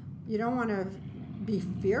 You don't want to be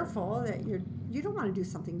fearful that you don't want to do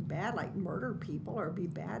something bad like murder people or be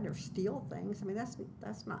bad or steal things. I mean, that's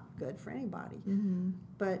not good for anybody.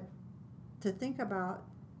 But to think about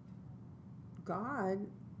God,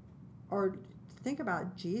 or think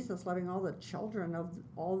about Jesus loving all the children of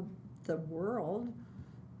all the world,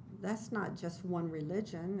 that's not just one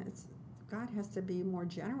religion. God has to be more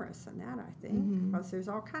generous than that, I think, because there's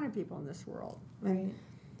all kind of people in this world. Right.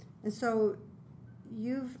 And so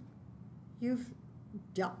you've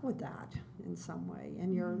dealt with that in some way,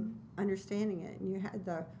 and you're understanding it, and you had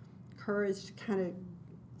the courage to kind of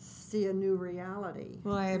see a new reality.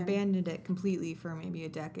 Well, I abandoned it completely for maybe a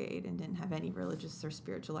decade and didn't have any religious or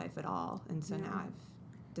spiritual life at all, and so now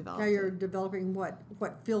I've developed. Now you're developing what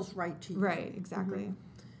feels right to you. Right, exactly.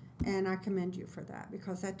 And I commend you for that,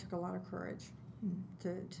 because that took a lot of courage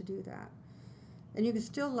to do that. And you can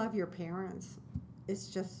still love your parents. It's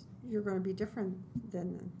just you're going to be different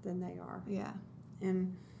than they are. Yeah.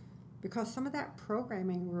 And because some of that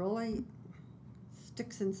programming really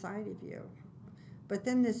sticks inside of you. But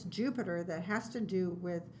then this Jupiter that has to do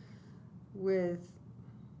with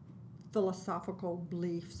philosophical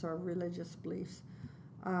beliefs or religious beliefs,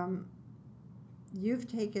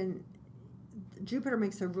 Jupiter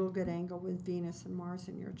makes a real good angle with Venus and Mars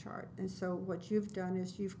in your chart. And so what you've done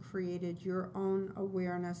is you've created your own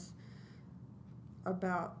awareness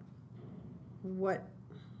about what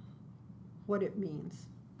it means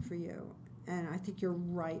for you. And I think you're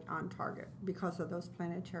right on target because of those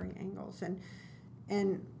planetary angles.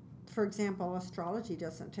 And for example, astrology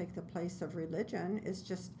doesn't take the place of religion. It's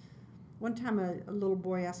just, one time a little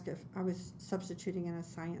boy asked if I was substituting in a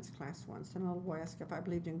science class once, and a little boy asked if I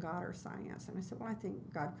believed in God or science. And I said, well, I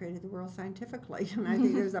think God created the world scientifically, and I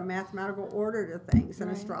think there's a mathematical order to things.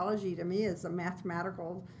 And astrology to me is a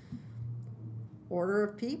mathematical order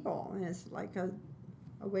of people, and it's like a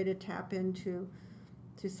way to tap into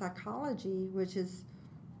psychology, which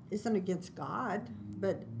isn't against God,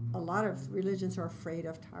 but a lot of religions are afraid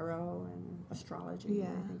of tarot and astrology. Yeah.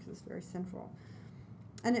 I think it's very sinful.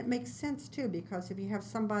 And it makes sense, too, because if you have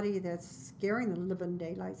somebody that's scaring the living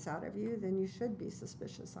daylights out of you, then you should be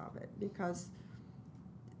suspicious of it, because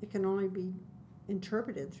it can only be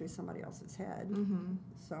interpreted through somebody else's head.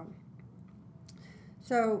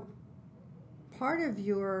 So part of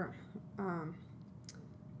your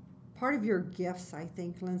gifts, I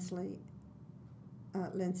think, Lindsay,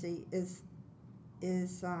 is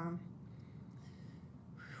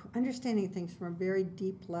understanding things from a very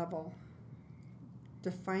deep level,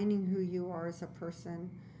 defining who you are as a person,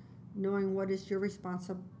 knowing what is your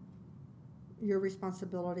your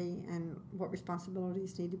responsibility and what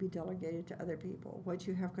responsibilities need to be delegated to other people, what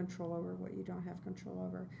you have control over, what you don't have control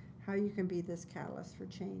over, how you can be this catalyst for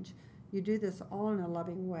change. You do this all in a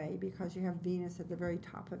loving way because you have Venus at the very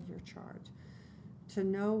top of your chart. To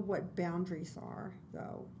know what boundaries are,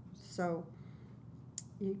 though, so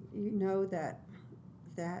you know that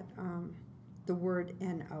the word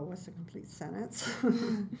NO is a complete sentence.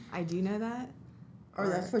 I do know that. Or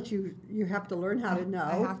that's what you have to learn how to know.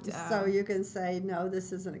 I have to, so you can say, no,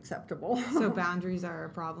 this isn't acceptable. So boundaries are a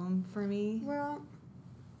problem for me? Well,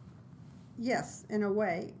 yes, in a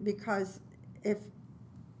way, because if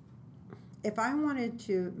I wanted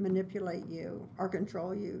to manipulate you or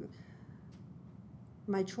control you,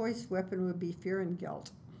 my choice weapon would be fear and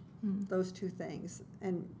guilt. Those two things.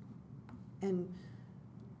 And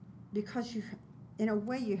because you, in a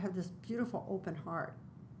way, you have this beautiful open heart,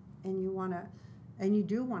 and you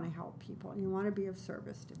do want to help people, and you want to be of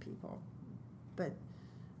service to people, but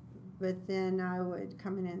then I would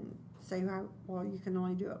come in and say, well, you can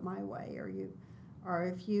only do it my way, or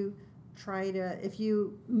if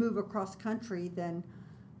you move across country, then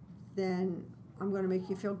I'm going to make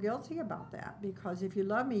you feel guilty about that, because if you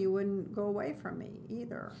love me, you wouldn't go away from me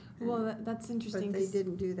either. Well, that's interesting. But they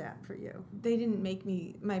didn't do that for you. They didn't make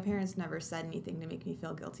me, my parents never said anything to make me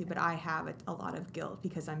feel guilty, but I have a lot of guilt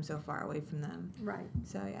because I'm so far away from them. Right.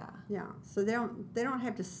 So, yeah. Yeah. So they don't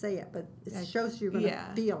have to say it, but it shows you're going to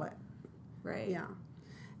feel it. Right. Yeah.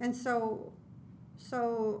 And so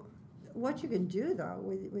what you can do, though,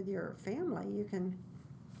 with your family, you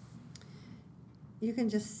can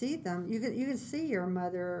just see them. You can see your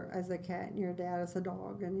mother as a cat and your dad as a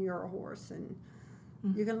dog and you're a horse, and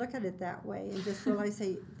you can look at it that way and just realize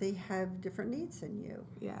they have different needs than you.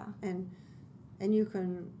 Yeah. And you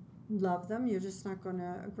can love them. You're just not going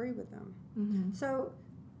to agree with them. Mm-hmm. So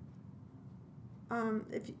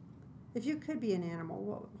if you could be an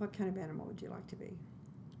animal, what kind of animal would you like to be?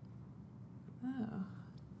 Oh.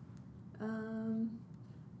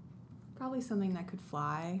 Probably something that could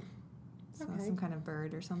fly. So some kind of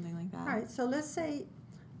bird or something like that. All right. So let's say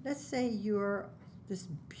you're this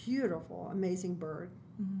beautiful, amazing bird,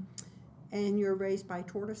 and you're raised by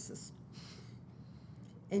tortoises,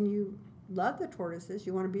 and you love the tortoises.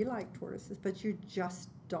 You want to be like tortoises, but you just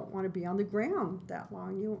don't want to be on the ground that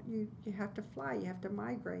long. You have to fly. You have to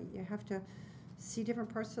migrate. You have to see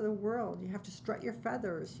different parts of the world. You have to strut your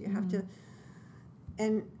feathers. You have to,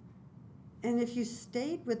 and if you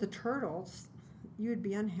stayed with the turtles, you'd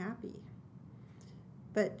be unhappy.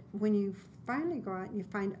 But when you finally go out and you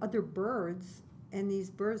find other birds, and these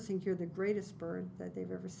birds think you're the greatest bird that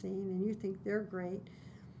they've ever seen, and you think they're great,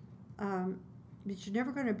 but you're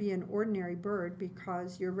never going to be an ordinary bird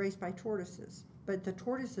because you're raised by tortoises. But the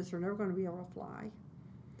tortoises are never going to be able to fly.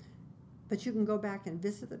 But you can go back and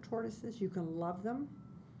visit the tortoises. You can love them.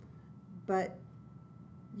 But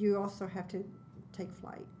you also have to take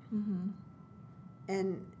flight. Mm-hmm.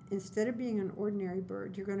 And instead of being an ordinary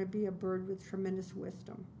bird, you're going to be a bird with tremendous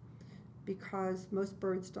wisdom, because most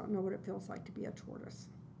birds don't know what it feels like to be a tortoise.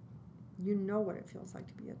 You know what it feels like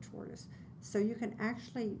to be a tortoise. So you can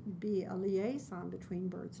actually be a liaison between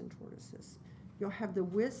birds and tortoises. You'll have the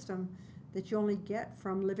wisdom that you only get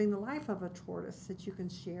from living the life of a tortoise that you can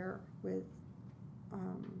share with,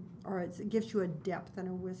 or it gives you a depth and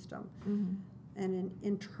a wisdom and an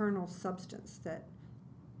internal substance that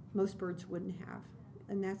most birds wouldn't have.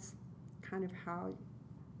 And that's kind of how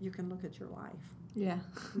you can look at your life. Yeah.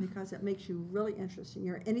 Because it makes you really interesting.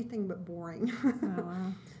 You're anything but boring. Oh,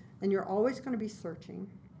 wow. And you're always going to be searching.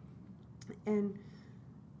 And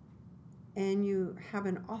you have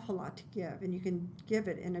an awful lot to give, and you can give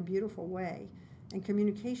it in a beautiful way. And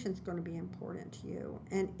communication is going to be important to you.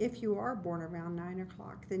 And if you are born around 9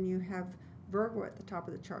 o'clock, then you have Virgo at the top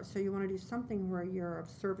of the chart. So you want to do something where you're of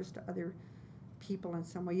service to other people in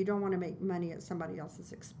some way. You don't want to make money at somebody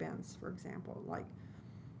else's expense, for example. Like,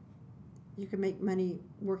 you can make money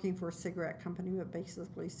working for a cigarette company, but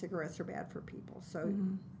basically cigarettes are bad for people. So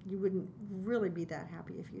you wouldn't really be that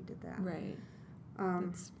happy if you did that. Right.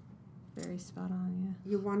 That's very spot on,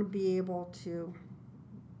 yeah. You want to be able to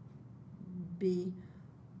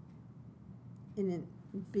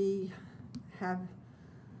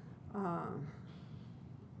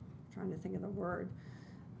trying to think of the word.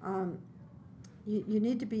 You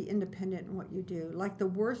need to be independent in what you do. Like, the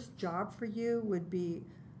worst job for you would be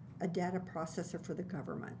a data processor for the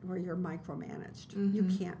government, where you're micromanaged. You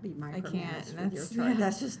can't be micromanaged with your chart.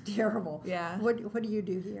 That's just terrible. Yeah. What do you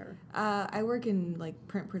do here? I work in like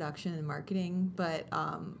print production and marketing, but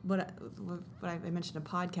what I mentioned a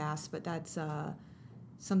podcast, but that's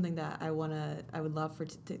something that I would love for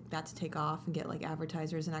that to take off and get like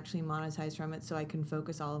advertisers and actually monetize from it, so I can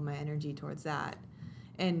focus all of my energy towards that.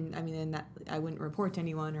 And I mean, and that I wouldn't report to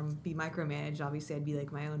anyone or be micromanaged. Obviously, I'd be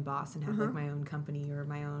like my own boss and have like my own company or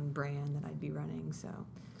my own brand that I'd be running. So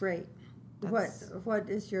great. What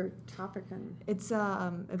is your topic on? It's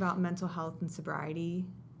about mental health and sobriety.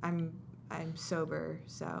 I'm sober,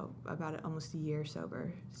 so about almost a year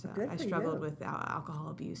sober. So I struggled with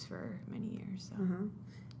alcohol abuse for many years. So.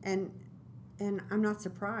 And I'm not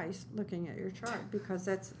surprised looking at your chart, because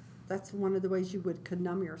that's one of the ways you could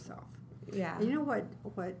numb yourself. Yeah. And you know what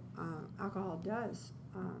alcohol does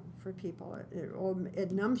for people?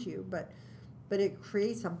 It numbs you, but it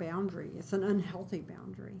creates a boundary. It's an unhealthy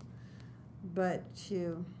boundary. But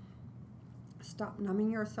to stop numbing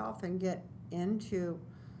yourself and get into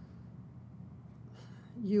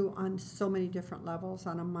you on so many different levels,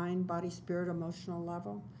 on a mind, body, spirit, emotional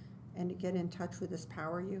level, and to get in touch with this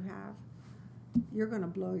power you have, you're going to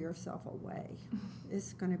blow yourself away.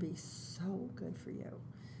 It's going to be so good for you,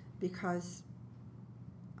 because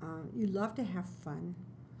you love to have fun.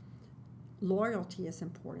 Loyalty is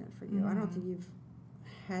important for you. I don't think you've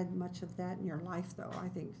had much of that in your life, though. I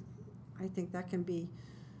think that can be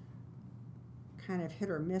kind of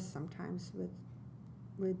hit or miss sometimes with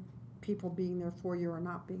people being there for you or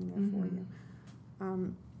not being there for you.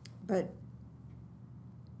 But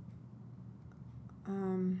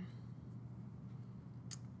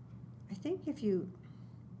I think if you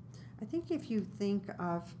think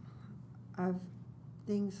of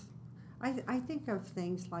things, I think of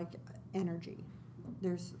things like energy.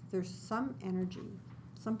 There's some energy,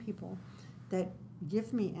 some people that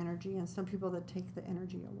give me energy, and some people that take the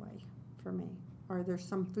energy away for me. Or there's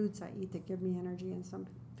some foods I eat that give me energy, and some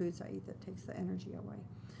foods I eat that takes the energy away.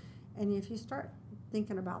 And if you start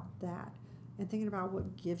thinking about that and thinking about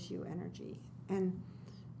what gives you energy, and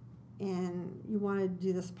you want to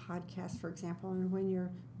do this podcast, for example, and when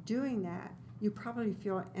you're doing that, you probably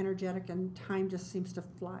feel energetic and time just seems to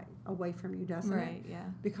fly away from you, doesn't it? Right, yeah.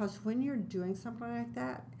 Because when you're doing something like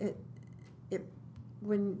that, it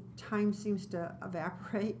when time seems to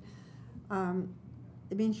evaporate,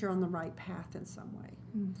 it means you're on the right path in some way.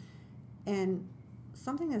 And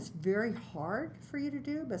something that's very hard for you to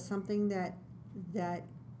do, but something that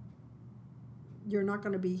you're not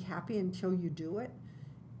going to be happy until you do it,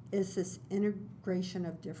 is this integration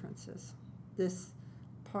of differences. This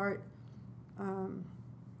part, how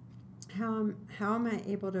am I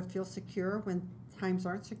able to feel secure when times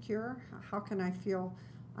aren't secure? How can I feel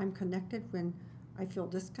I'm connected when I feel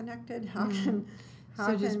disconnected?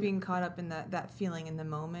 Just being caught up in that feeling in the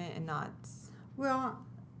moment and not... Well,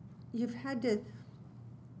 you've had to...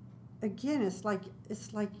 Again, it's like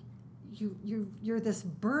you're this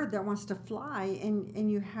bird that wants to fly,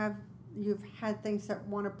 and you've had things that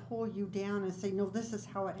want to pull you down and say, no, this is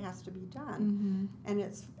how it has to be done. And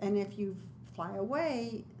if you fly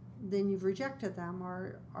away, then you've rejected them,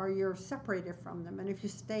 or you're separated from them. And if you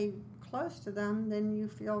stay close to them, then you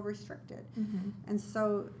feel restricted. And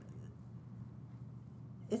so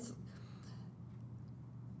if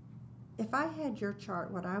I had your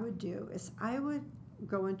chart, what I would do is I would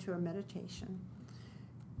go into a meditation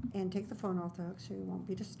and take the phone off the hook so you won't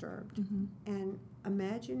be disturbed, and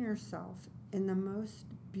imagine yourself in the most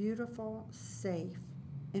beautiful, safe,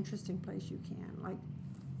 interesting place you can. Like,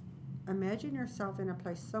 imagine yourself in a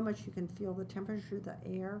place so much you can feel the temperature of the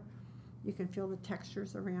air, you can feel the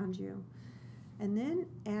textures around you, and then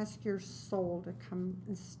ask your soul to come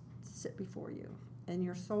and sit before you. And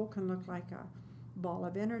your soul can look like a ball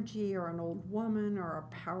of energy, or an old woman, or a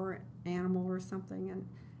power animal or something, and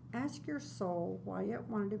ask your soul why it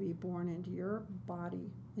wanted to be born into your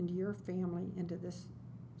body, into your family, into this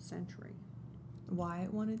century. Why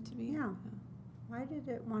it wanted to be? Yeah. Why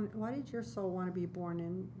did your soul want to be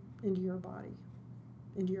born into your body,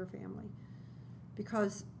 into your family?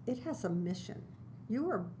 Because it has a mission. You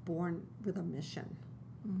were born with a mission.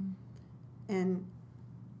 And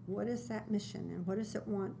what is that mission, and what does it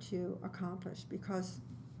want to accomplish? Because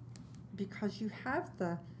you have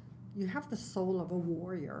the soul of a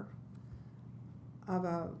warrior, of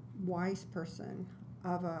a wise person,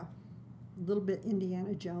 of a little bit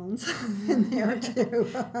Indiana Jones in there too.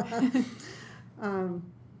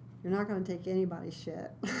 You're not going to take anybody's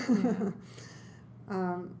shit.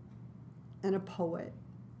 And a poet.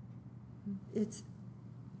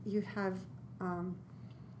 You have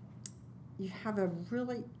a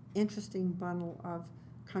really interesting bundle of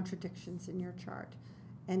contradictions in your chart,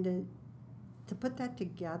 and to put that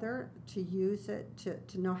together, to use it,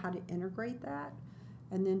 to know how to integrate that,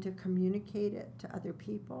 and then to communicate it to other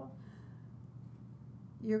people,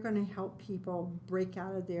 you're going to help people break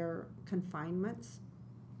out of their confinements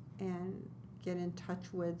and get in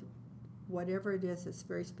touch with whatever it is that's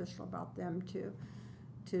very special about them to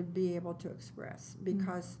be able to express,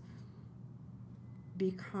 because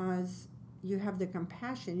you have the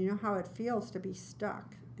compassion. You know how it feels to be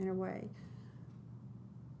stuck in a way.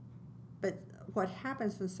 But what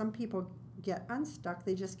happens when some people get unstuck,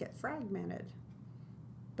 they just get fragmented.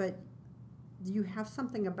 But you have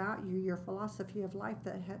something about you, your philosophy of life,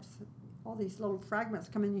 that has all these little fragments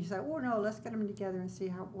come in, and you say, oh no, let's get them together and see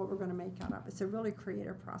what we're going to make out of. It's a really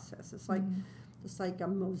creative process. It's like it's like a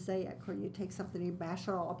mosaic where you take something, you bash it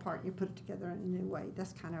all apart, and you put it together in a new way.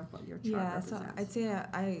 That's kind of what your chart represents. So I'd say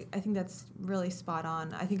I think that's really spot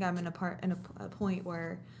on. I think I'm in a point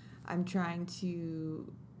where I'm trying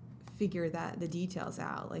to figure the details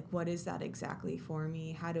out. Like, what is that exactly for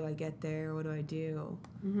me? How do I get there? What do I do?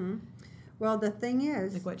 Mm-hmm. Well, the thing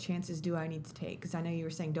is, like, what chances do I need to take? Because I know you were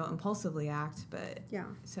saying don't impulsively act, but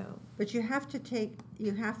but you have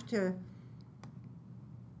to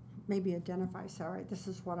maybe identify. So, all right, this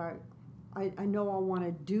is what I know I want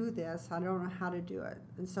to do this. I don't know how to do it,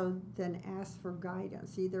 and so then ask for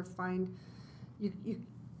guidance. Either find you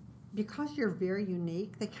because you're very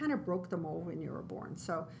unique. They kind of broke the mold when you were born.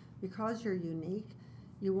 So because you're unique,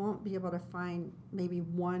 you won't be able to find maybe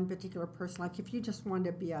one particular person. Like if you just wanted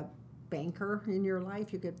to be a banker in your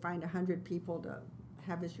life, you could find 100 people to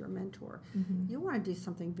have as your mentor. You want to do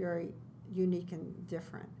something very unique and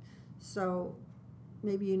different. So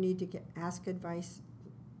maybe you need to ask advice,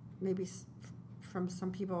 maybe from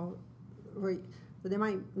some people where they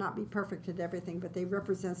might not be perfect at everything, but they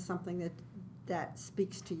represent something that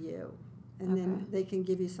speaks to you, and then they can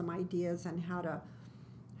give you some ideas on how to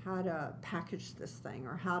package this thing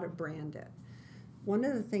or how to brand it. One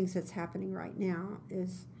of the things that's happening right now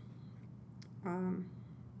is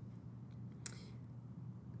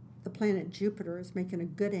the planet Jupiter is making a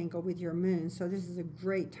good angle with your moon, so this is a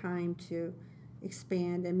great time to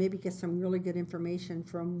expand and maybe get some really good information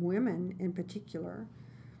from women in particular.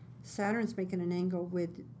 Saturn's making an angle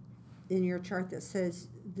in your chart that says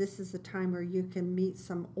this is the time where you can meet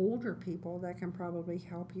some older people that can probably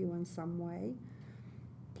help you in some way.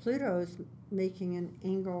 Pluto's making an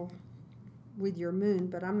angle with your moon,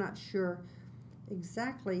 but I'm not sure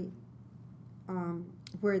exactly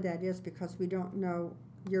where that is, because we don't know.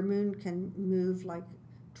 Your moon can move like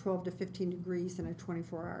 12 to 15 degrees in a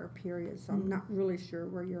 24-hour period, so I'm not really sure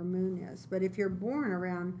where your moon is. But if you're born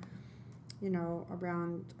around 9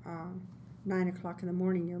 o'clock in the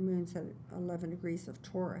morning, your moon's at 11 degrees of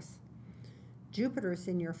Taurus. Jupiter's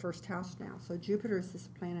in your first house now, so Jupiter is this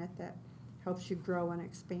planet that helps you grow and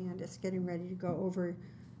expand. It's getting ready to go over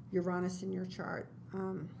Uranus in your chart.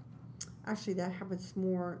 Actually, that happens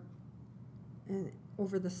more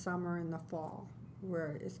over the summer and the fall,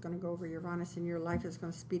 where it's going to go over Uranus, and your life is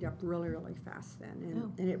going to speed up really, really fast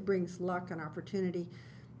then. And it brings luck and opportunity.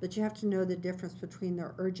 But you have to know the difference between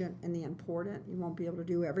the urgent and the important. You won't be able to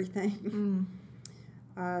do everything.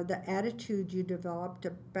 The attitude you developed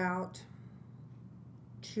about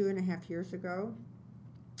 2.5 years ago,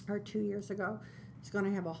 or 2 years ago, is going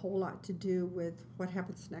to have a whole lot to do with what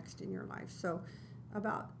happens next in your life. So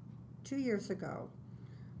about 2 years ago,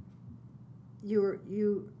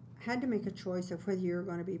 you had to make a choice of whether you're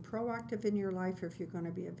going to be proactive in your life or if you're going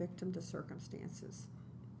to be a victim to circumstances.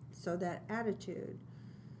 So that attitude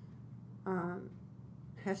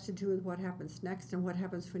has to do with what happens next and what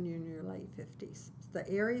happens when you're in your late 50s. It's the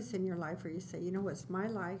areas in your life where you say, you know, it's my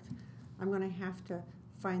life. I'm going to have to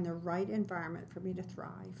find the right environment for me to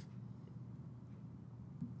thrive.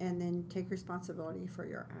 And then take responsibility for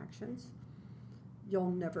your actions.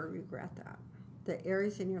 You'll never regret that. The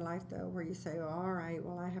areas in your life, though, where you say, oh, all right,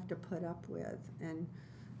 well, I have to put up with, and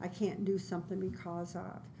I can't do something because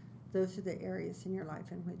of, those are the areas in your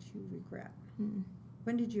life in which you regret.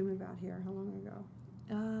 When did you move out here? How long ago?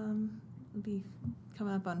 It'll be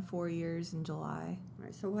coming up on 4 years in July. All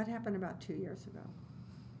right, so what happened about 2 years ago?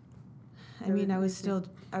 I mean, I was still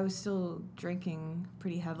drinking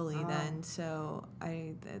pretty heavily then, so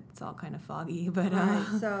it's all kind of foggy. But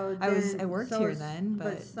so I worked here then.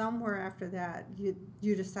 But somewhere after that,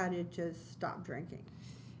 you decided to stop drinking.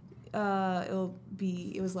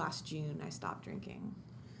 It was last June I stopped drinking.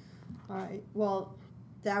 All right. Well,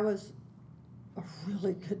 that was a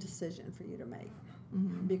really good decision for you to make,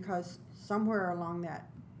 because somewhere along that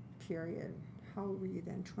period, how old were you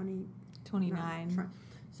then? 29.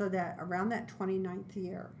 So that around that 29th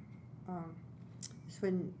year is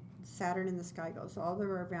when Saturn in the sky goes all the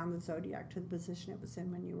way around the zodiac to the position it was in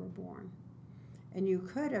when you were born. And you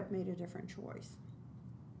could have made a different choice.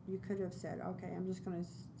 You could have said, okay, I'm just going to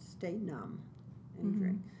stay numb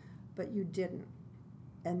injury, but you didn't.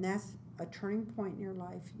 And that's a turning point in your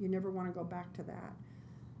life. You never want to go back to that.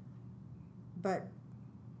 But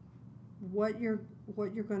what you're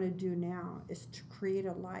going to do now is to create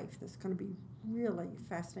a life that's going to be really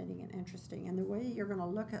fascinating and interesting. And the way you're going to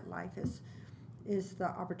look at life is the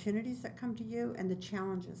opportunities that come to you and the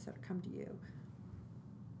challenges that come to you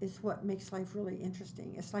is what makes life really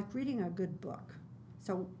interesting. It's like reading a good book.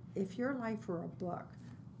 So if your life were a book,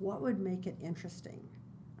 what would make it interesting?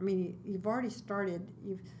 I mean, you've already started,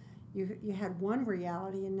 you had one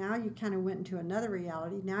reality, and now you kind of went into another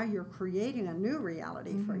reality. Now you're creating a new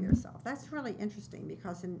reality for yourself. That's really interesting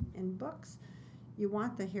because in books, you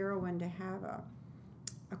want the heroine to have a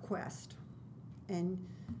quest, and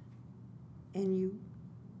you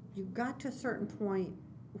got to a certain point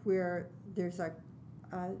where there's a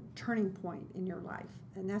turning point in your life,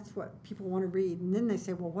 and that's what people want to read. And then they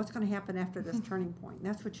say, well, what's going to happen after this turning point? And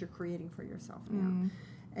that's what you're creating for yourself now.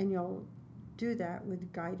 And you'll do that with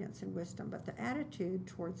guidance and wisdom. But the attitude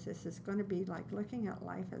towards this is going to be like looking at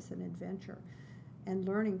life as an adventure and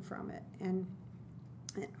learning from it. And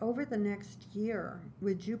over the next year,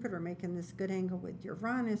 with Jupiter making this good angle with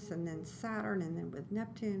Uranus and then Saturn and then with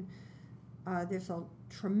Neptune, there's a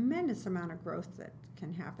tremendous amount of growth that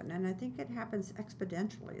can happen. And I think it happens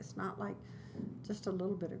exponentially. It's not like just a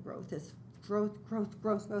little bit of growth. It's growth,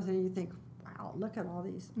 and you think, wow, look at all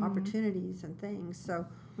these opportunities and things. So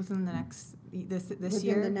within the next this within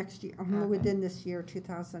year? The next year, within this year,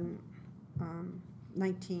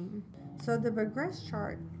 2019. So the progress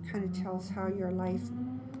chart kind of tells how your life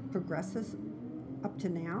progresses up to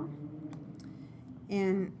now,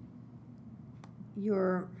 and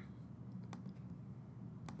your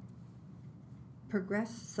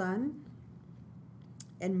progressed Sun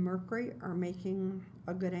and Mercury are making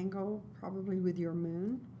a good angle, probably with your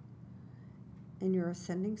Moon in your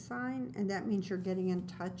ascending sign, and that means you're getting in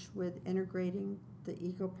touch with integrating the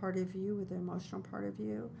ego part of you with the emotional part of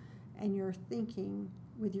you, and you're thinking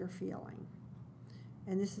with your feeling.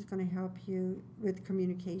 And this is going to help you with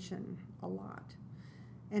communication a lot.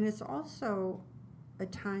 And it's also a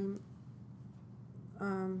time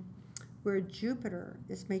where Jupiter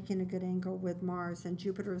is making a good angle with Mars, and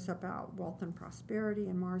Jupiter is about wealth and prosperity,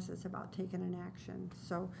 and Mars is about taking an action.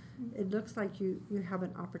 So it looks like you have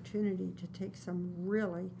an opportunity to take some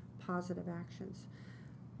really positive actions.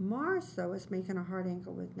 Mars, though, is making a hard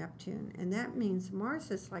angle with Neptune, and that means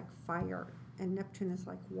Mars is like fire, and Neptune is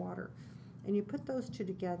like water. And you put those two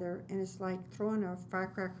together, and it's like throwing a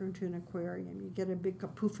firecracker into an aquarium. You get a big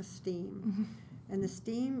kapoof of steam. And the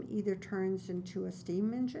steam either turns into a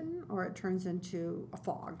steam engine or it turns into a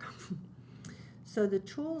fog. So the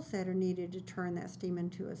tools that are needed to turn that steam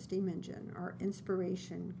into a steam engine are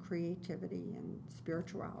inspiration, creativity, and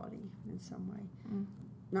spirituality in some way.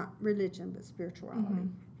 Not religion, but spirituality.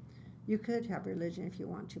 You could have religion if you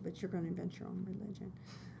want to, but you're going to invent your own religion.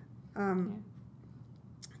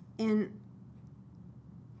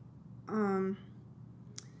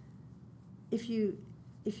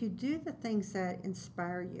 If you do the things that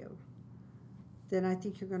inspire you, then I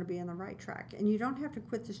think you're going to be on the right track. And you don't have to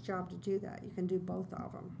quit this job to do that. You can do both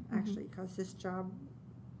of them, actually, because this job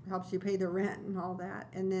helps you pay the rent and all that.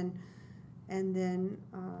 And then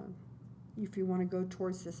if you want to go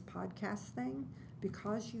towards this podcast thing,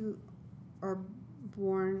 because you are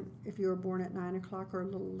born, if you were born at 9 o'clock or a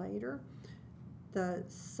little later, the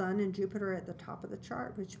Sun and Jupiter are at the top of the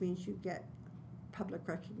chart, which means you get public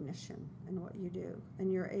recognition in what you do,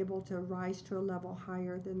 and you're able to rise to a level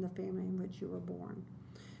higher than the family in which you were born.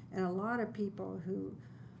 And a lot of people who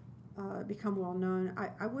become well known,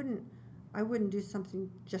 I wouldn't do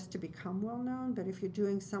something just to become well known, but if you're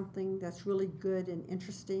doing something that's really good and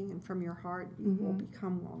interesting and from your heart, you will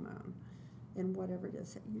become well known in whatever it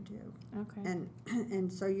is that you do. Okay.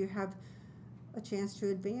 And so you have a chance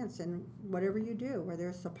to advance in whatever you do, whether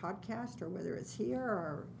it's a podcast or whether it's here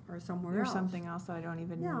or somewhere else. Or something else that I don't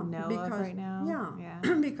even know of right now. Yeah.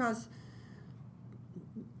 because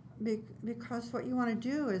what you want to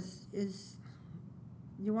do is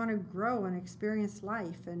you want to grow and experience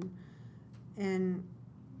life and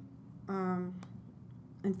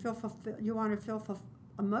feel fulfilled. You want to feel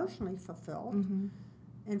emotionally fulfilled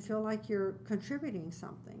and feel like you're contributing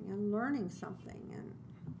something and learning something.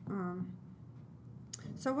 And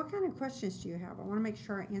so what kind of questions do you have? I want to make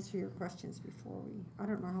sure I answer your questions before I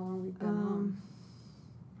don't know how long we've been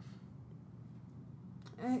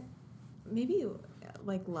on. Maybe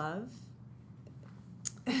like love.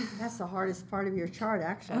 That's the hardest part of your chart,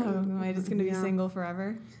 actually. Oh, am I just going to be single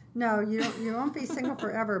forever? No, you won't be single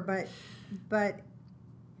forever, but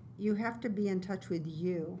you have to be in touch with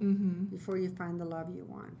you Mm-hmm. before you find the love you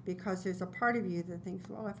want, because there's a part of you that thinks,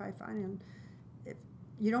 well, if I find him, if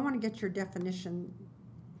you don't want to get your definition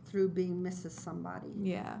through being Mrs. somebody,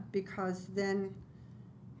 Yeah. because then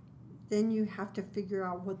you have to figure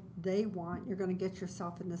out what they want. You're going to get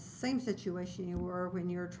yourself in the same situation you were when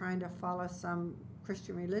you were trying to follow some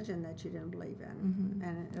Christian religion that you didn't believe in, Mm-hmm.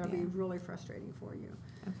 and it'll be Yeah. really frustrating for you.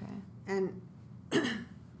 Okay. And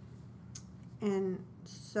and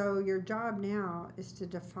so your job now is to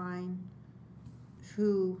define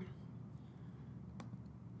who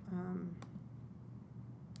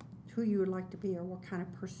you would like to be, or what kind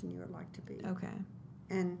of person you would like to be, Okay.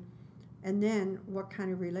 and then what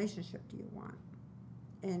kind of relationship do you want?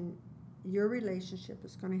 And your relationship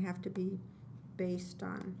is going to have to be based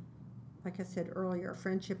on, like I said earlier,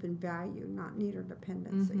 friendship and value, not need or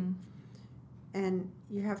dependency. Mm-hmm. And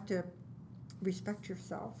you have to respect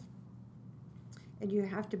yourself, and you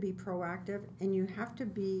have to be proactive, and you have to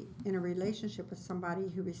be in a relationship with somebody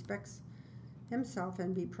who respects himself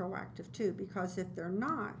and be proactive too, because if they're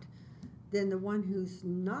not, then the one who's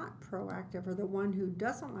not proactive, or the one who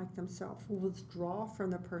doesn't like themselves, will withdraw from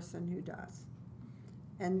the person who does,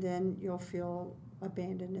 and then you'll feel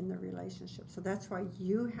abandoned in the relationship. So that's why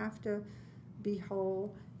you have to be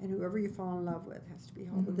whole, and whoever you fall in love with has to be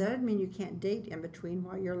whole. Mm-hmm. But that doesn't mean you can't date in between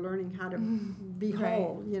while you're learning how to be Right.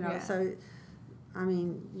 whole, you know. Yeah. So I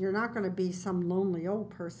mean, you're not going to be some lonely old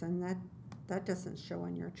person. That doesn't show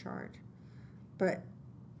in your chart. But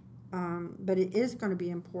it is going to be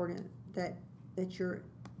important that you're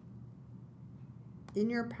in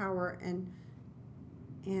your power, and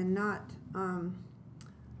not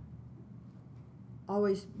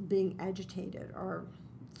always being agitated or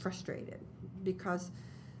frustrated, because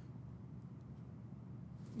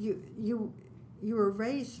you were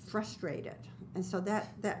raised frustrated, and so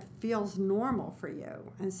that feels normal for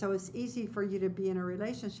you, and so it's easy for you to be in a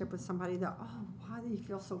relationship with somebody that, oh, why do you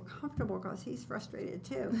feel so comfortable, because he's frustrated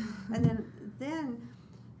too. And then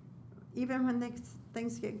even when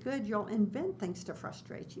things get good, you'll invent things to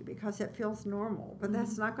frustrate you because it feels normal, but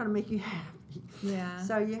that's not going to make you happy. Yeah.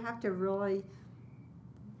 So you have to really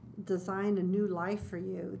design a new life for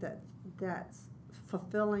you that's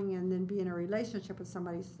fulfilling, and then be in a relationship with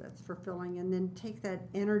somebody that's fulfilling, and then take that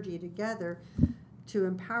energy together to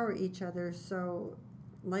empower each other, so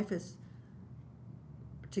life is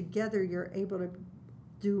together, you're able to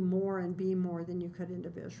do more and be more than you could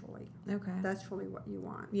individually. Okay. That's really what you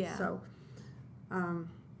want. Yeah. So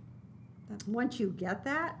once you get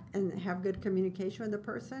that and have good communication with the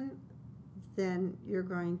person, then you're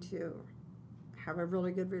going to have a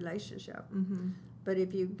really good relationship. Mm-hmm. But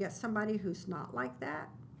if you get somebody who's not like that,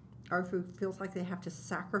 or who feels like they have to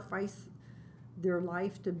sacrifice their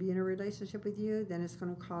life to be in a relationship with you, then it's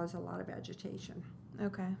going to cause a lot of agitation.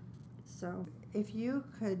 Okay. So if you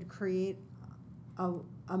could create a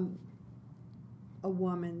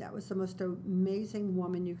woman that was the most amazing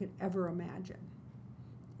woman you could ever imagine,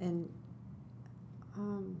 and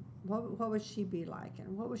what would she be like,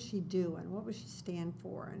 and what would she do, and what would she stand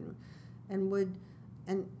for, and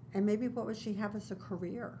maybe what would she have as a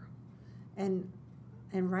career, and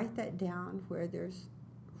write that down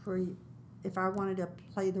if I wanted to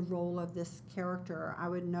play the role of this character, I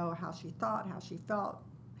would know how she thought, how she felt,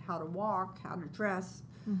 how to walk, how to dress,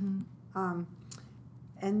 Mm-hmm.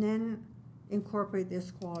 And then incorporate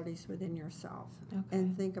these qualities within yourself. Okay.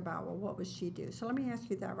 And think about, well, what would she do? So let me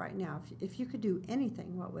ask you that right now. If you could do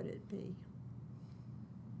anything, what would it be?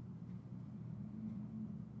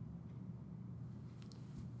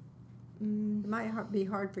 It might be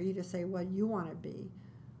hard for you to say what you want to be,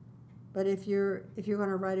 but if you're going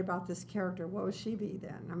to write about this character, what would she be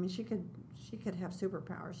then? I mean, she could have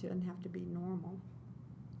superpowers. She doesn't have to be normal.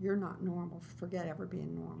 You're not normal. Forget ever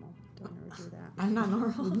being normal. Don't ever do that. I'm not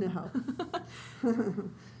normal. No.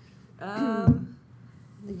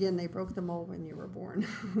 Again, they broke the mold when you were born.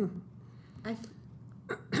 I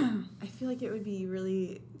feel like it would be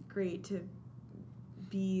really great to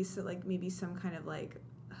be maybe some kind of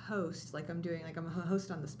host, I'm a host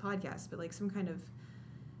on this podcast, but some kind of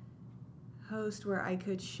host where I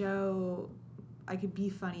could be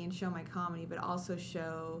funny and show my comedy, but also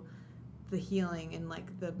show the healing and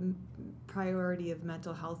the priority of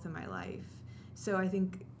mental health in my life. So I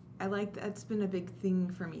think that's been a big thing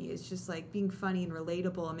for me. It's just being funny and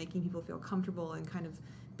relatable and making people feel comfortable and kind of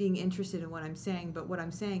being interested in what I'm saying. But what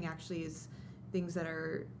I'm saying actually is things that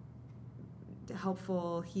are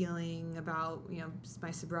helpful, healing, about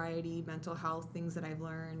my sobriety, mental health, things that I've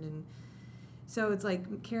learned. And so it's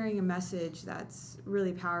carrying a message that's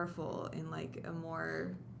really powerful in a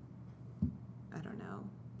more, I don't know,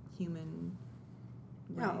 human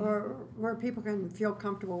Yeah, or where people can feel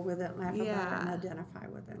comfortable with it, laugh about it, and identify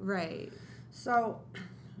with it. Right. So,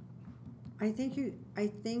 I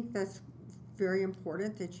think that's very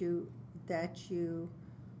important that you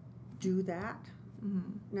do that.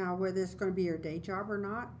 Mm-hmm. Now, whether it's going to be your day job or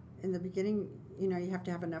not, in the beginning, you have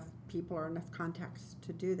to have enough people or enough contacts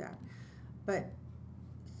to do that. But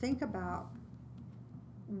think about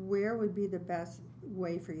where would be the best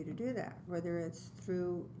way for you to do that, whether it's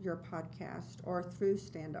through your podcast or through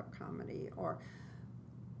stand-up comedy or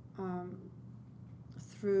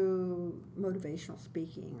through motivational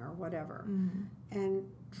speaking or whatever. Mm-hmm. And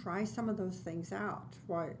try some of those things out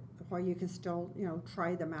while you can still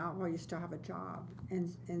try them out while you still have a job,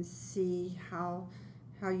 and see how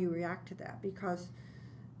you react to that, because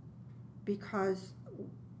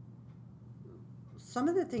some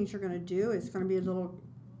of the things you're going to do is going to be a little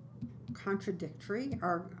contradictory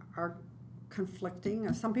or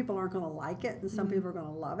conflicting. Some people aren't going to like it, and some people are going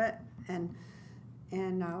to love it. And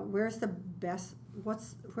where's the best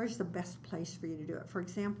place for you to do it? For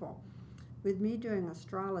example, with me doing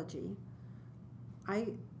astrology,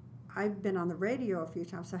 I've been on the radio a few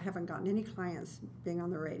times. I haven't gotten any clients being on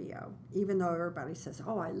the radio, even though everybody says,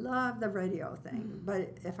 "Oh, I love the radio thing." Mm-hmm.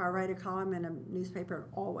 But if I write a column in a newspaper, it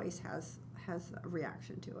always has a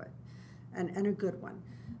reaction to it, and a good one.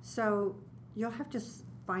 So you'll have to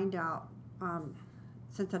find out.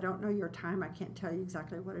 Since I don't know your time, I can't tell you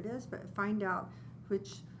exactly what it is, but find out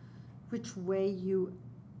which way you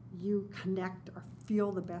connect or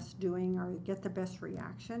feel the best doing or get the best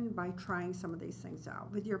reaction by trying some of these things out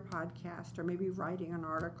with your podcast, or maybe writing an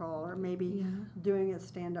article, or maybe doing a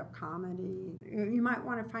stand-up comedy. You might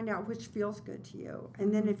want to find out which feels good to you,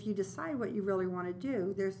 and then if you decide what you really want to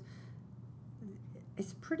do,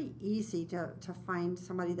 it's pretty easy to find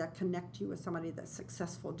somebody that connects you with somebody that's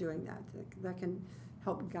successful doing that can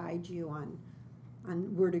help guide you on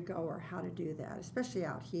where to go or how to do that, especially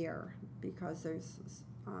out here, because there's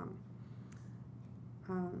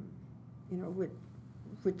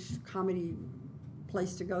which comedy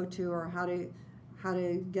place to go to, or how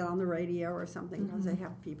to get on the radio or something, because they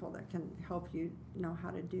have people that can help you know how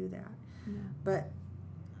to do that. Yeah. But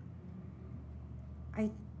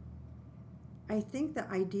I think the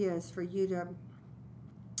idea is for you to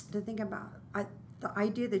think about the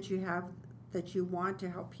idea that you have, that you want to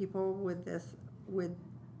help people with this, with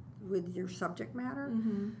your subject matter.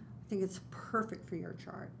 Mm-hmm. I think it's perfect for your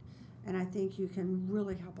chart, and I think you can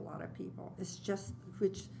really help a lot of people. It's just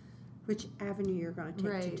which avenue you're going to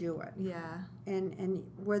take to do it. Yeah. And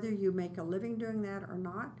whether you make a living doing that or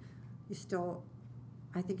not,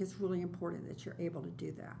 I think it's really important that you're able to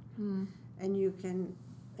do that. Mm.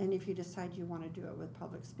 And if you decide you want to do it with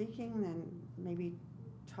public speaking, then maybe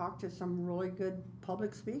talk to some really good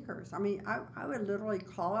public speakers. I mean, I would literally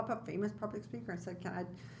call up a famous public speaker and say, can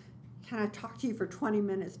I talk to you for 20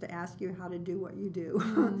 minutes to ask you how to do what you do?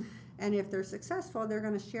 Mm-hmm. And if they're successful, they're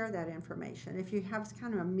going to share that information. If you have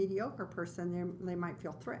kind of a mediocre person, they might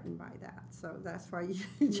feel threatened by that. So that's why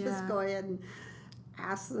you just go ahead and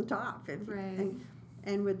ask the top.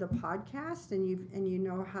 And with the podcast, and you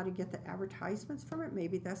know how to get the advertisements from it,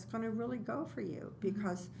 maybe that's going to really go for you,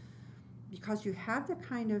 because you have the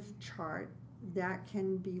kind of chart that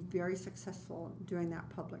can be very successful doing that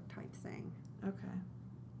public type thing. Okay.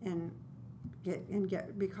 And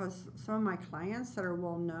get because some of my clients that are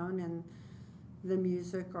well known in the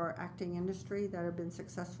music or acting industry that have been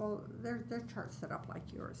successful, their charts set up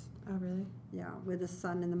like yours. Oh, really? Yeah, with the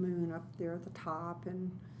sun and the moon up there at the top,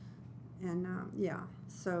 and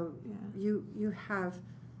so you have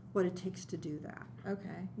what it takes to do that.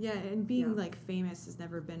 Okay. Yeah, and being like famous has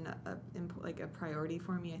never been a priority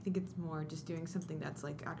for me. I think it's more just doing something that's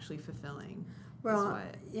like actually fulfilling. Well,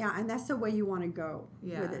 and that's the way you want to go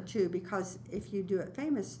with it too, because if you do it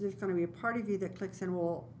famous, there's going to be a part of you that clicks in,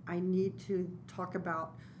 well, I need to talk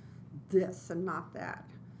about this and not that.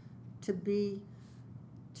 To be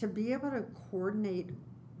able to coordinate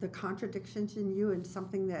the contradictions in you and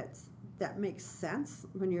something that makes sense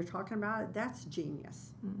when you're talking about it, that's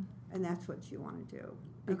genius. Mm. And that's what you want to do,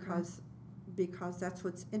 because that's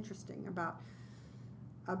what's interesting about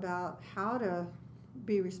how to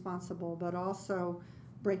be responsible, but also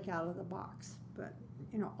break out of the box. But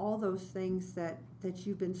all those things that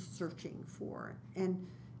you've been searching for, and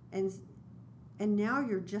now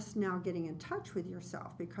you're just now getting in touch with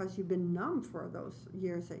yourself, because you've been numb for those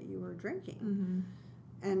years that you were drinking.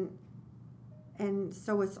 Mm-hmm. And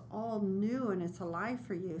so it's all new and it's alive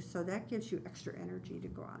for you, so that gives you extra energy to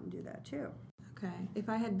go out and do that too. Okay. If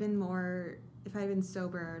I had been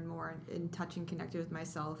sober and more in touch and connected with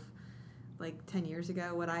myself, like 10 years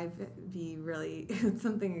ago, would I be really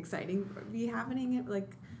something exciting be happening?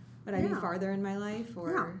 Like, would I be farther in my life?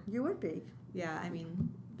 Or yeah, you would be. Yeah, I mean,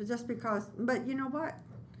 but just because. But you know what?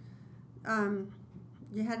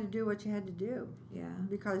 You had to do what you had to do. Yeah.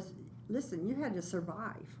 Because listen, you had to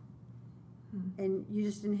survive, Hmm. and you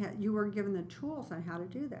just didn't have. You weren't given the tools on how to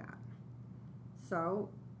do that. So,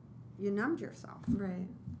 you numbed yourself. Right.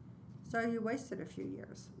 So you wasted a few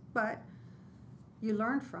years, but you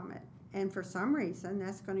learned from it. And for some reason,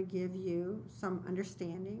 that's going to give you some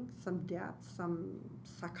understanding, some depth, some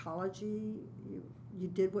psychology. You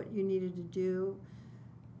did what you needed to do.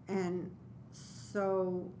 And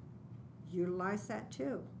so utilize that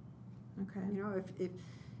too. Okay. You know, if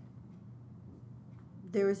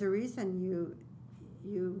there was a reason you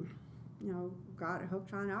got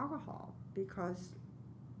hooked on alcohol because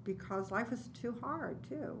life was too hard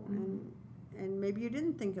too. Mm-hmm. And maybe you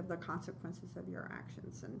didn't think of the consequences of your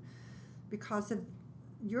actions, and because of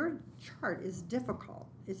your chart is difficult.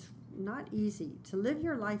 It's not easy. To live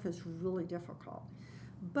your life is really difficult.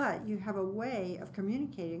 But you have a way of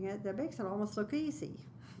communicating it that makes it almost look easy.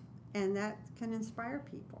 And that can inspire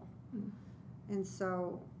people. Mm. And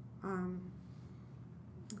so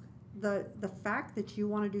the fact that you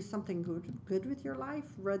want to do something good with your life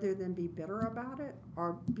rather than be bitter about it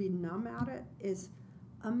or be numb at it is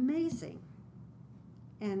amazing.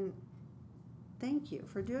 And thank you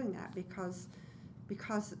for doing that because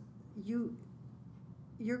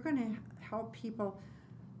you're going to help people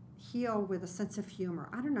heal with a sense of humor.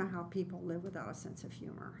 I don't know how people live without a sense of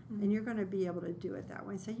humor. Mm-hmm. And you're going to be able to do it that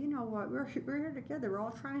way and say, you know what, we're here together. We're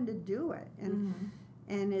all trying to do it. And Mm-hmm.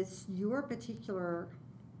 and it's your particular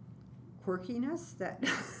quirkiness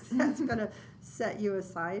that's going to set you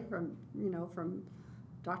aside from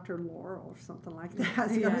Dr. Laurel or something like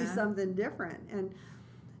that. It's going to be something different.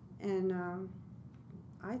 And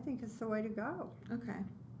I think it's the way to go. Okay.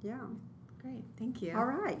 Yeah. Great. Thank you. All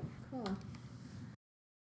right. Cool.